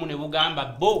buvaayo olumu ne bugamba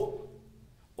bo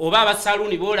oba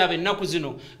abasaluni boolaba ennaku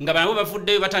zino nga bano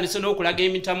bafuddeyo batandise n'okulaga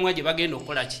emitamwa gye bagenda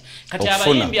okukola ki kati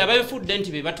abayimbi abafudde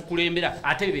nti be batukulembera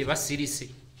ate be basirise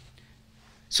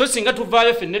so singa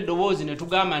tuvaayo ffe n'eddoboozi ne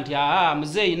tugamba nti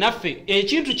muzeeyi naffe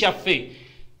ekintu kyaffe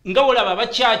nga olaba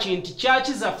abakyaki nti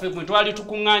kyaki zaffe mwe twali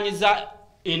tukuŋŋaanyiza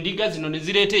endiga zino ne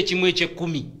zireeta ekimu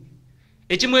eky'ekkumi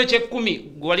ekimu eky'ekkumi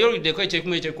wali oluddeko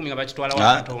eky'ekimu eky'ekkumi nga bakitwala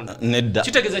wa Katonda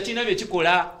kitegeeza kirina bye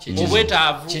kikola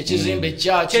obwetaavu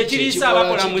kyekiriisa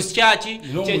abakola mu kyaki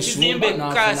kyekizimbe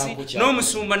ekkaasi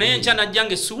n'omusumba naye enkya najja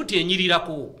nga essuuti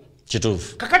enyirirako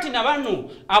kituufu kakati na bano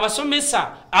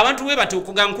abasomesa abantu we bati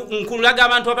nkulaga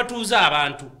abantu abatuuza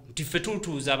abantu nti ffe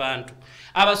tutuuza abantu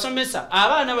abasomesa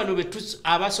abaana bano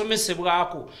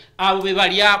abasomesebwako abo be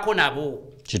balyako nabo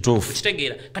kituufu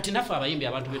kitegeera kati naffe abayimbi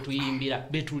abantu betuyimbira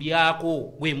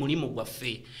betulyako gwe mulimu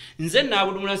gwaffe nze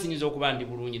naabudumulaasi nyinza okuba ndi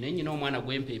bulungi naye nyina omwana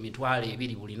gwempa emitwalo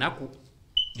 2 buli naku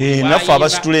naffe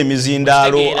abasitula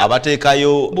emizindaalo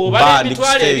abateekayo bandi ku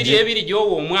stage ebiri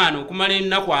gy'owa omwana okumala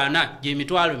ennaku 4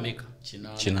 gy'emitwalo meka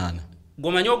 8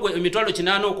 gomanyi emitwalo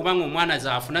 8 okubanga omwana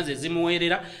zaafuna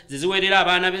zeziweerera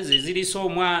abaana be zezirisa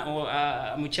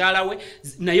mukyala we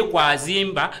naye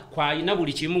kwazimba kwalina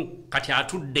buli kimu kati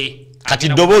atudde kati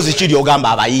ddoboozi kiri ogamba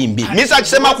abayimbi misa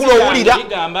kisemakulu owulira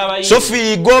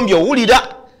Sophie Gombi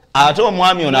owulira ate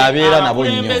omwami ono abeera nabo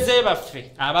nnyo abakulembeze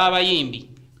baffe ab'abayimbi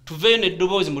tuveeyo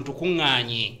n'eddoboozi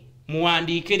mutukuŋŋaanye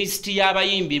muwandiike lisiti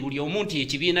y'abayimbi buli omuntu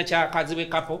ekibiina kya Kazibwe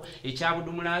kapo ekya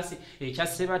Budumulaasi ekya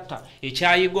Sebatta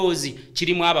ekya Igoozi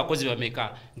kirimu abakozi bameka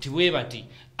nti bwe bati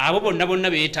abo bonna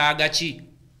beetaaga ki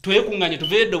twekuŋŋaanye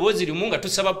tuveeyo eddoboozi limu nga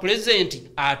tusaba pulezidenti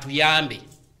atuyambe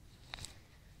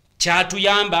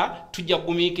kyatuyamba tujja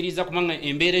kugumiikiriza kubanga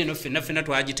embeera eno ffenna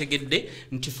twagitegedde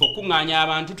nti ffe okuŋŋaanya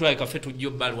abantu tulabika ffe tujja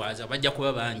obbalwaza bajja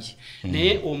kuba bangi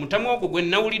naye omutamu ogwo gwe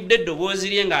nawulidde eddoboozi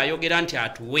lye ng'ayogera nti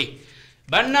atuwe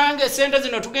bannange sente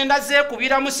zino tugenda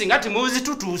zeekubiramu singa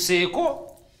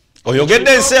timuzitutuuseeko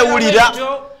oyogedde ensi ewulira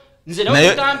nze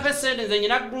nawetampa sente nze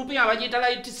nyina gurupu abagiyita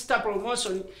light star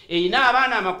promotion eyina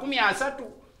abaana 30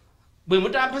 bwe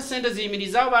mutampa sente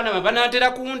ziyimirizaawo baana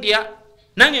banaatera kundya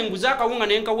nange nguza akawunga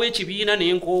nenkawa ekibiina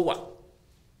nenkoowa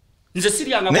nze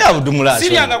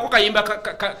siryangako kayimba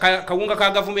kawunga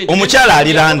ka gavumenti omukyala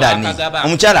ali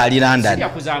London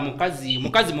kuza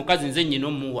mukazi nze nyina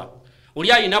omuwa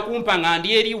oli ayina kumpa nga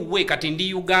ndi eriwe kati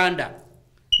ndi Uganda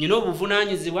nyina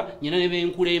obuvunaanyizibwa nyina ne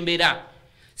benkulembera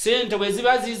sente bwe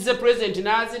ziba zizze president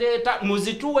n'azireeta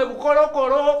muzituwe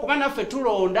bukolokolo kuba naffe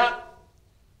tulonda.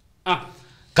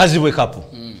 Kazibwe kapo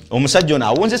omusajja ono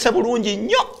awonzese bulungi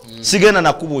nnyo sigenda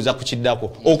nakubuuza ku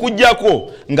kiddako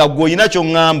okujjako nga gwe olina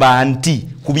ky'oŋŋamba nti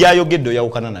ku byayogedde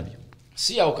oyawukana nabyo.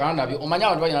 Si yawukana nabyo omanya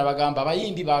abantu bagenda bagamba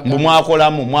abayimbi bagamba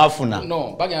mwakolamu mwafuna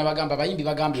no bagenda bagamba abayimbi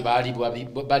bagambye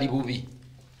bali bubi.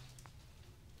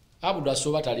 Abdul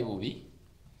asoba tali bubi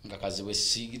nga Kazibwe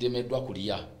sigiremeddwa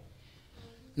kulya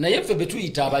naye ffe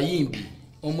betuyita abayimbi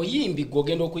omuyimbi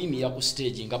gwogenda okuyimira ku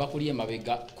stage nga bakuli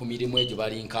emabega ku mirimu egyo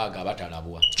bali nkaaga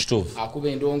batalabwa. Akuba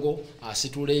endongo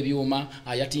asitula ebyuma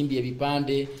ayatimbye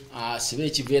ebipande asibe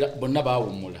ekiveera bonna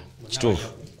baawummula.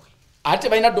 Ate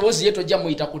balina ddoboozi ye tojja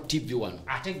muyita ku TV wano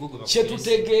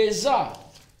kyetutegeeza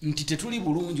nti tetuli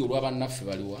bulungi olwa bannaffe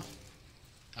baliwa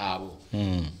abo.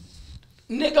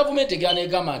 Ne gavumenti egaana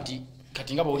egamba nti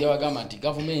kati nga bawulira bagamba nti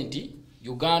gavumenti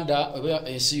Uganda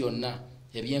ensi yonna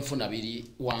ebyenfuna biri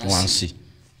wansi.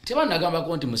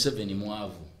 Tebanagambako nti Museveni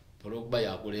mwavu olwokuba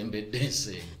yakulembedde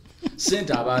ensi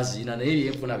sente abaziina naye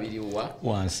ebyenfuna biri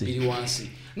wansi.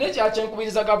 Naye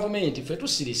kyakyenkubiriza gavumenti ffe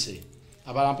tusirise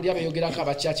abalampuli abeeyogerako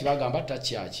abakyaki bagamba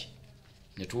takyaki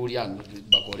ne tuwulya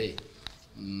bakole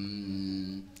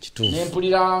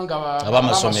nempulira nga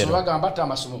abamasomero bagamba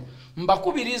tamasomo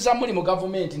mbakubiriza muli mu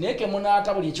gavumenti naye ke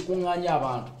munaata buli ekikuŋŋaanya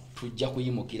abantu tujja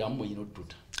kuyimukiramu muyina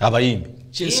otuta abayimbi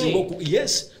kinsingo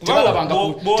yes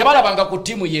tebalabanga ku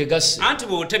timu yegasse anti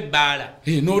boote ebbaala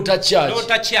nota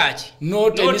kyaki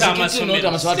nota emizikiti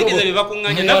nota masomero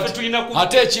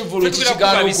ate ekivulu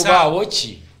kikigaana okubaawo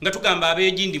ki nga tugamba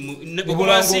abejindi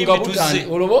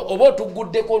oba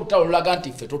otuguddeko olutalo lulaga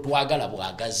nti ffe totwagala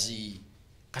bwagazi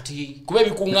kati kuba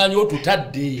ebikuŋŋaanya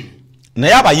otutadde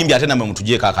naye abayimbi ate namwe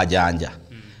mutugyeko akajanja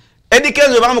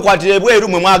Edikenzo bamukwatira ebweru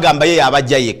mwe mwagamba ye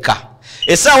abajja yekka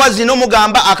essaawa zino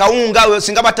mugamba akawunga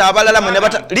singa batabalala mwe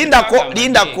nebata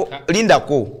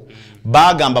lindako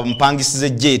bagamba mpangisize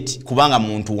jet kubanga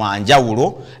muntu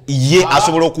wanjawulo ye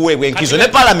asobola okuweebwa enkizo ne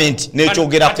parliament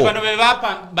n'ekyogerako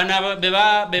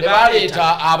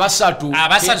bebaleeta abasatu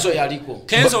Kenzo yaliko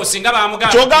Kenzo singa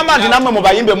bamugamba kyogamba nti namwe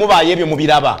mubayimbe mubaye ebyo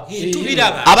mubiraba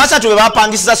abasatu be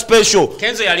bapangisiza special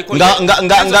Kenzo yaliko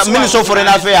nga Minister of Foreign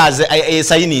Affairs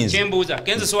signings Kembuza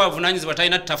Kenzo so wavunanyiza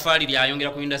batalina tafali lyayongera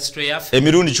ku industry yafe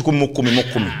emirundi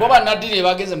 10 boba nadire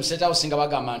bageze mu State House singa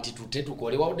bagamba nti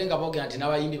tutekole wawudenga boge nti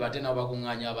n'abayimbi batena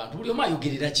bakuŋŋaanya abantu buli omu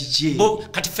ayogerera kiki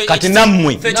kati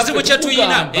nammwe ekizibu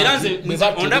kyetuyina era nze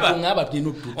ondaba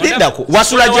lindako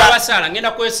wasula gya abasala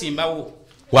ngenda kwesimbawo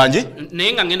wanje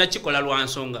naye nga ngenda kikola lwa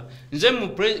nsonga nze mu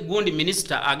gundi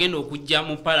minister agenda okujja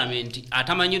mu parliament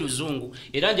atamanyi luzungu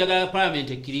era njagala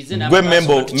parliament ekkirize gwe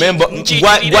member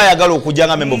gwayagala okujja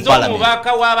nga member of parliament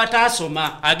omubaka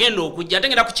w'abataasoma agenda okujja ate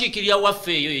ngenda kukiikirira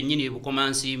waffe eyo yennyini ebukoma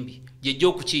nsimbi jejo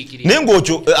okukiikirira nengo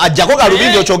okyo ajjako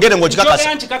kalubindi okyogere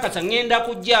ng'okikakasa nkikakasa ngenda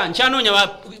kujja nkyanoonya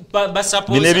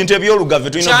basapoosa bino ebintu ebyolugave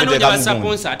tulina okuteeka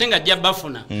basapoosa ate nga ajja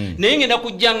bafuna naye ngenda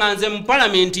kujja nga nze mu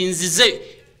parliament nzize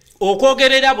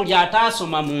okwogerera buli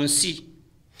ataasoma mu nsi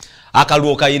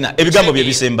akalwo kayina ebigambo bye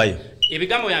bisembayo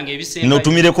ebigambo byange ebisembayo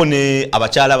notumireko ne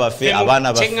abakyala baffe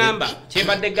abaana baffe kyengamba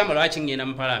kyembadde gamba lwaki ngenda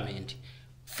mu parliament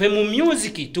ffe mu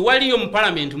music tuwaliyo mu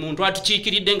parliament muntu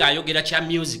atukiikiridde ng'ayogera kya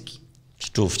music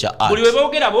kituufu kya art buli we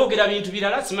boogera bintu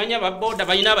birala simanya baboda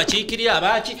balina abakiikirira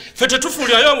abaaki ffe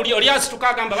tetufuulirayo oli asituka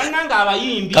agamba bannanga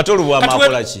abayimbi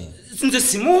katolubwamakola ki nze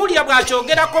simuwulya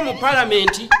bw'akyogerako mu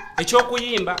parliament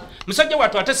ekyokuyimba musajja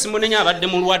wattu ate simunenya abadde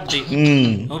mulwadde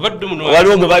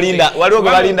waliwo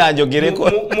gwe balinda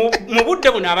njogereko mu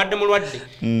budde buno abadde mulwadde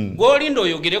gw'olinda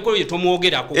oyogereko ye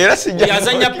tomwogerako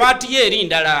yazanya paati ye eri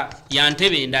ndala ya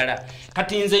ntebe endala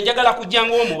kati nze njagala kujja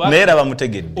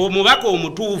ng'omubaka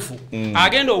omutuufu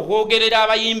agenda okwogerera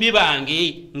abayimbi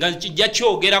bange nga kijja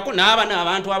kyogerako n'aba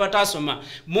n'abantu abataasoma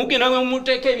mugenda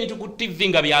muteeka ebintu ku TV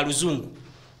nga bya luzungu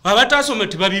abataasoma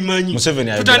tebabimanyi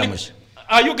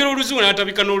ayogera oluzungu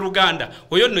n'atabika n'oluganda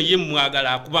oyo nno ye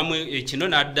mwagala akubamu ekino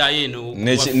n'addayo eno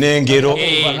n'engero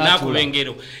n'akuba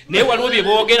engero naye waliwo bye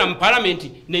boogera mu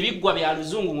palamenti ne biggwa bya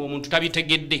luzungu ng'omuntu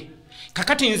tabitegedde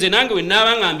kakati nze nange we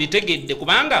naaba nga mbitegedde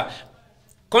kubanga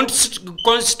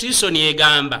constitution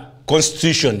egamba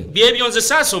byebyo nze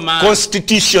saasoma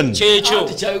kyekyo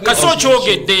kasi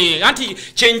okyogedde anti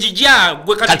kyenjija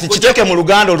kati kiteeke mu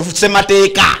luganda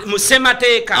olussemateeka mu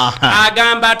ssemateeka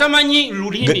agamba atamanyi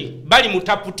lulimi bali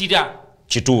mutaputira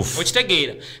kituufu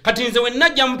okitegeera kati nze we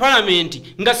najja mu palamenti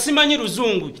nga simanyi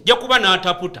luzungu jakuba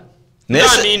n'ataputa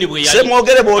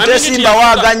semwogere bw'otesimba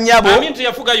waaganyabo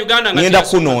ngenda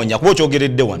kunoonya kuba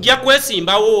okyogeredde wano nja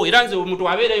kwesimbawo era nze omuntu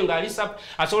abeereyo ng'alisa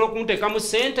asobola okumuteekamu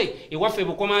ssente ewaffe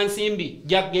bukoma nsimbi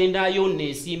jja kugendayo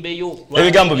neesimbeyo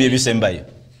ebigambo bye bisembayo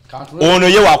ono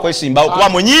ye wakwesimba okuba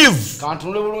munyiivu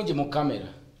kantunule bulungi mu kamera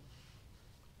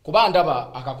kuba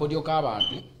ndaba akakodyo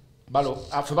k'abantu balo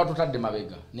afe batutadde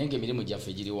mabega nenge emirimu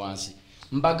gyaffe giri wansi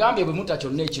mbagambye bwe muta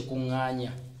kyonna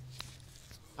ekikuŋŋaanya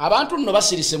abantu nno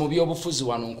basirise mu byobufuzi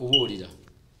wano nkubuulira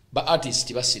ba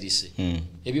artist basirise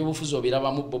ebyobufuzi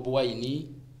obirabamu Bob Wine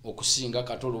okusinga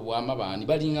Katolo bw'amabaani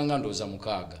balinga nga ndooza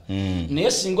mukaaga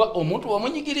naye singa omuntu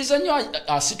omunyigiriza nnyo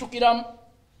asitukiramu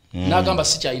n'agamba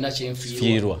sikyalina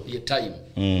kyenfiirwa ye time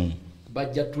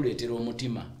bajja tuleetera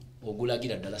omutima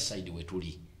ogulagira ddala side we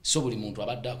tuli so buli muntu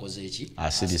abadde akoze eki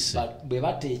asirise bwe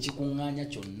bate ekikuŋŋaanya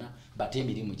kyonna bate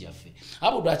emirimu gyaffe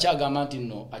Abdul akyagamba nti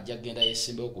nno ajja kgenda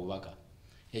yeesimbewo ku bubaka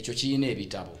ekyo kiyina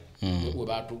ebitabo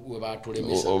we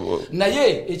batulemesa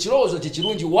naye ekirowoozo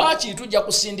kyekirungi waaki tujja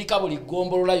kusindika buli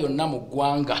ggombolola yonna mu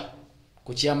ggwanga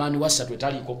ku kyamaani wassatu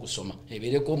etaliiko kusoma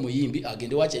ebeereko omuyimbi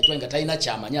agende wakyetwa nga talina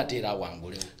kyamanya ate era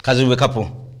awangulewo Kazibwe kapo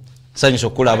sanyusa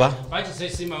okulaba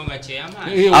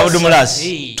Abdul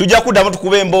Mulaasi tujja kuddamu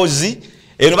tukuba emboozi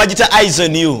eno bagita eyes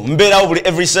on you mbeerawo buli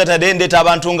every Saturday ndeeta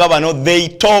abantu nga bano they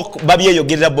talk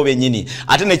babyeyogerera bo bennyini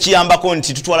ate nekiyambako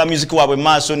nti tutwala music waabwe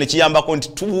maaso nekiyambako nti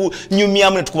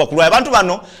tunyumyamu netukuba kulwayo abantu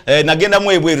bano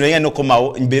nagendamu ebweru naye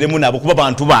nokomawo mbeeremu nabo kuba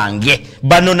bantu bange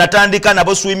bano natandika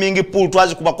nabo swimming pool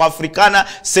twazikuba ku Africana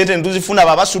sente ntuzifuna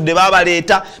babasudde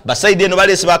babaleeta basaidi eno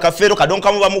baleese bakafeero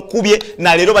kadonkamu bamukubye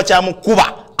na leero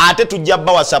bakyamukuba ate tujja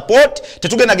bawa support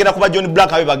tetugenda genda kuba John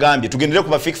Black abe bagambye tugendere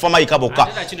kuba fake farmer ikaboka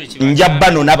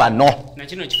njabba no nabano na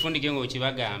kino kifundike ngo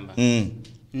kibagamba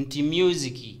nti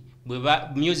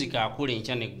music akule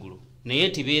encha neggulu naye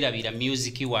tibeerabira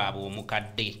music waabo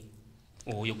omukadde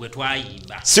oyo gwe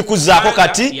twayimba sikuzaako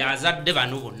kati yazadde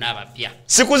bano bonna abapya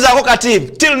sikuzaako kati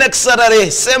till next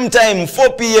Saturday same time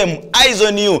 4 pm eyes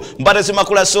on you Mbatesi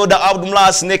Makula Soda Abdul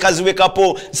Mulaasi ne Kazibwe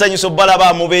kapo nsanyuso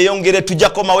balaba mubeyongere tujja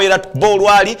koma wera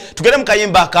bolwali tugere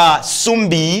mukayimba ka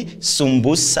Sumbi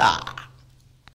Sumbusa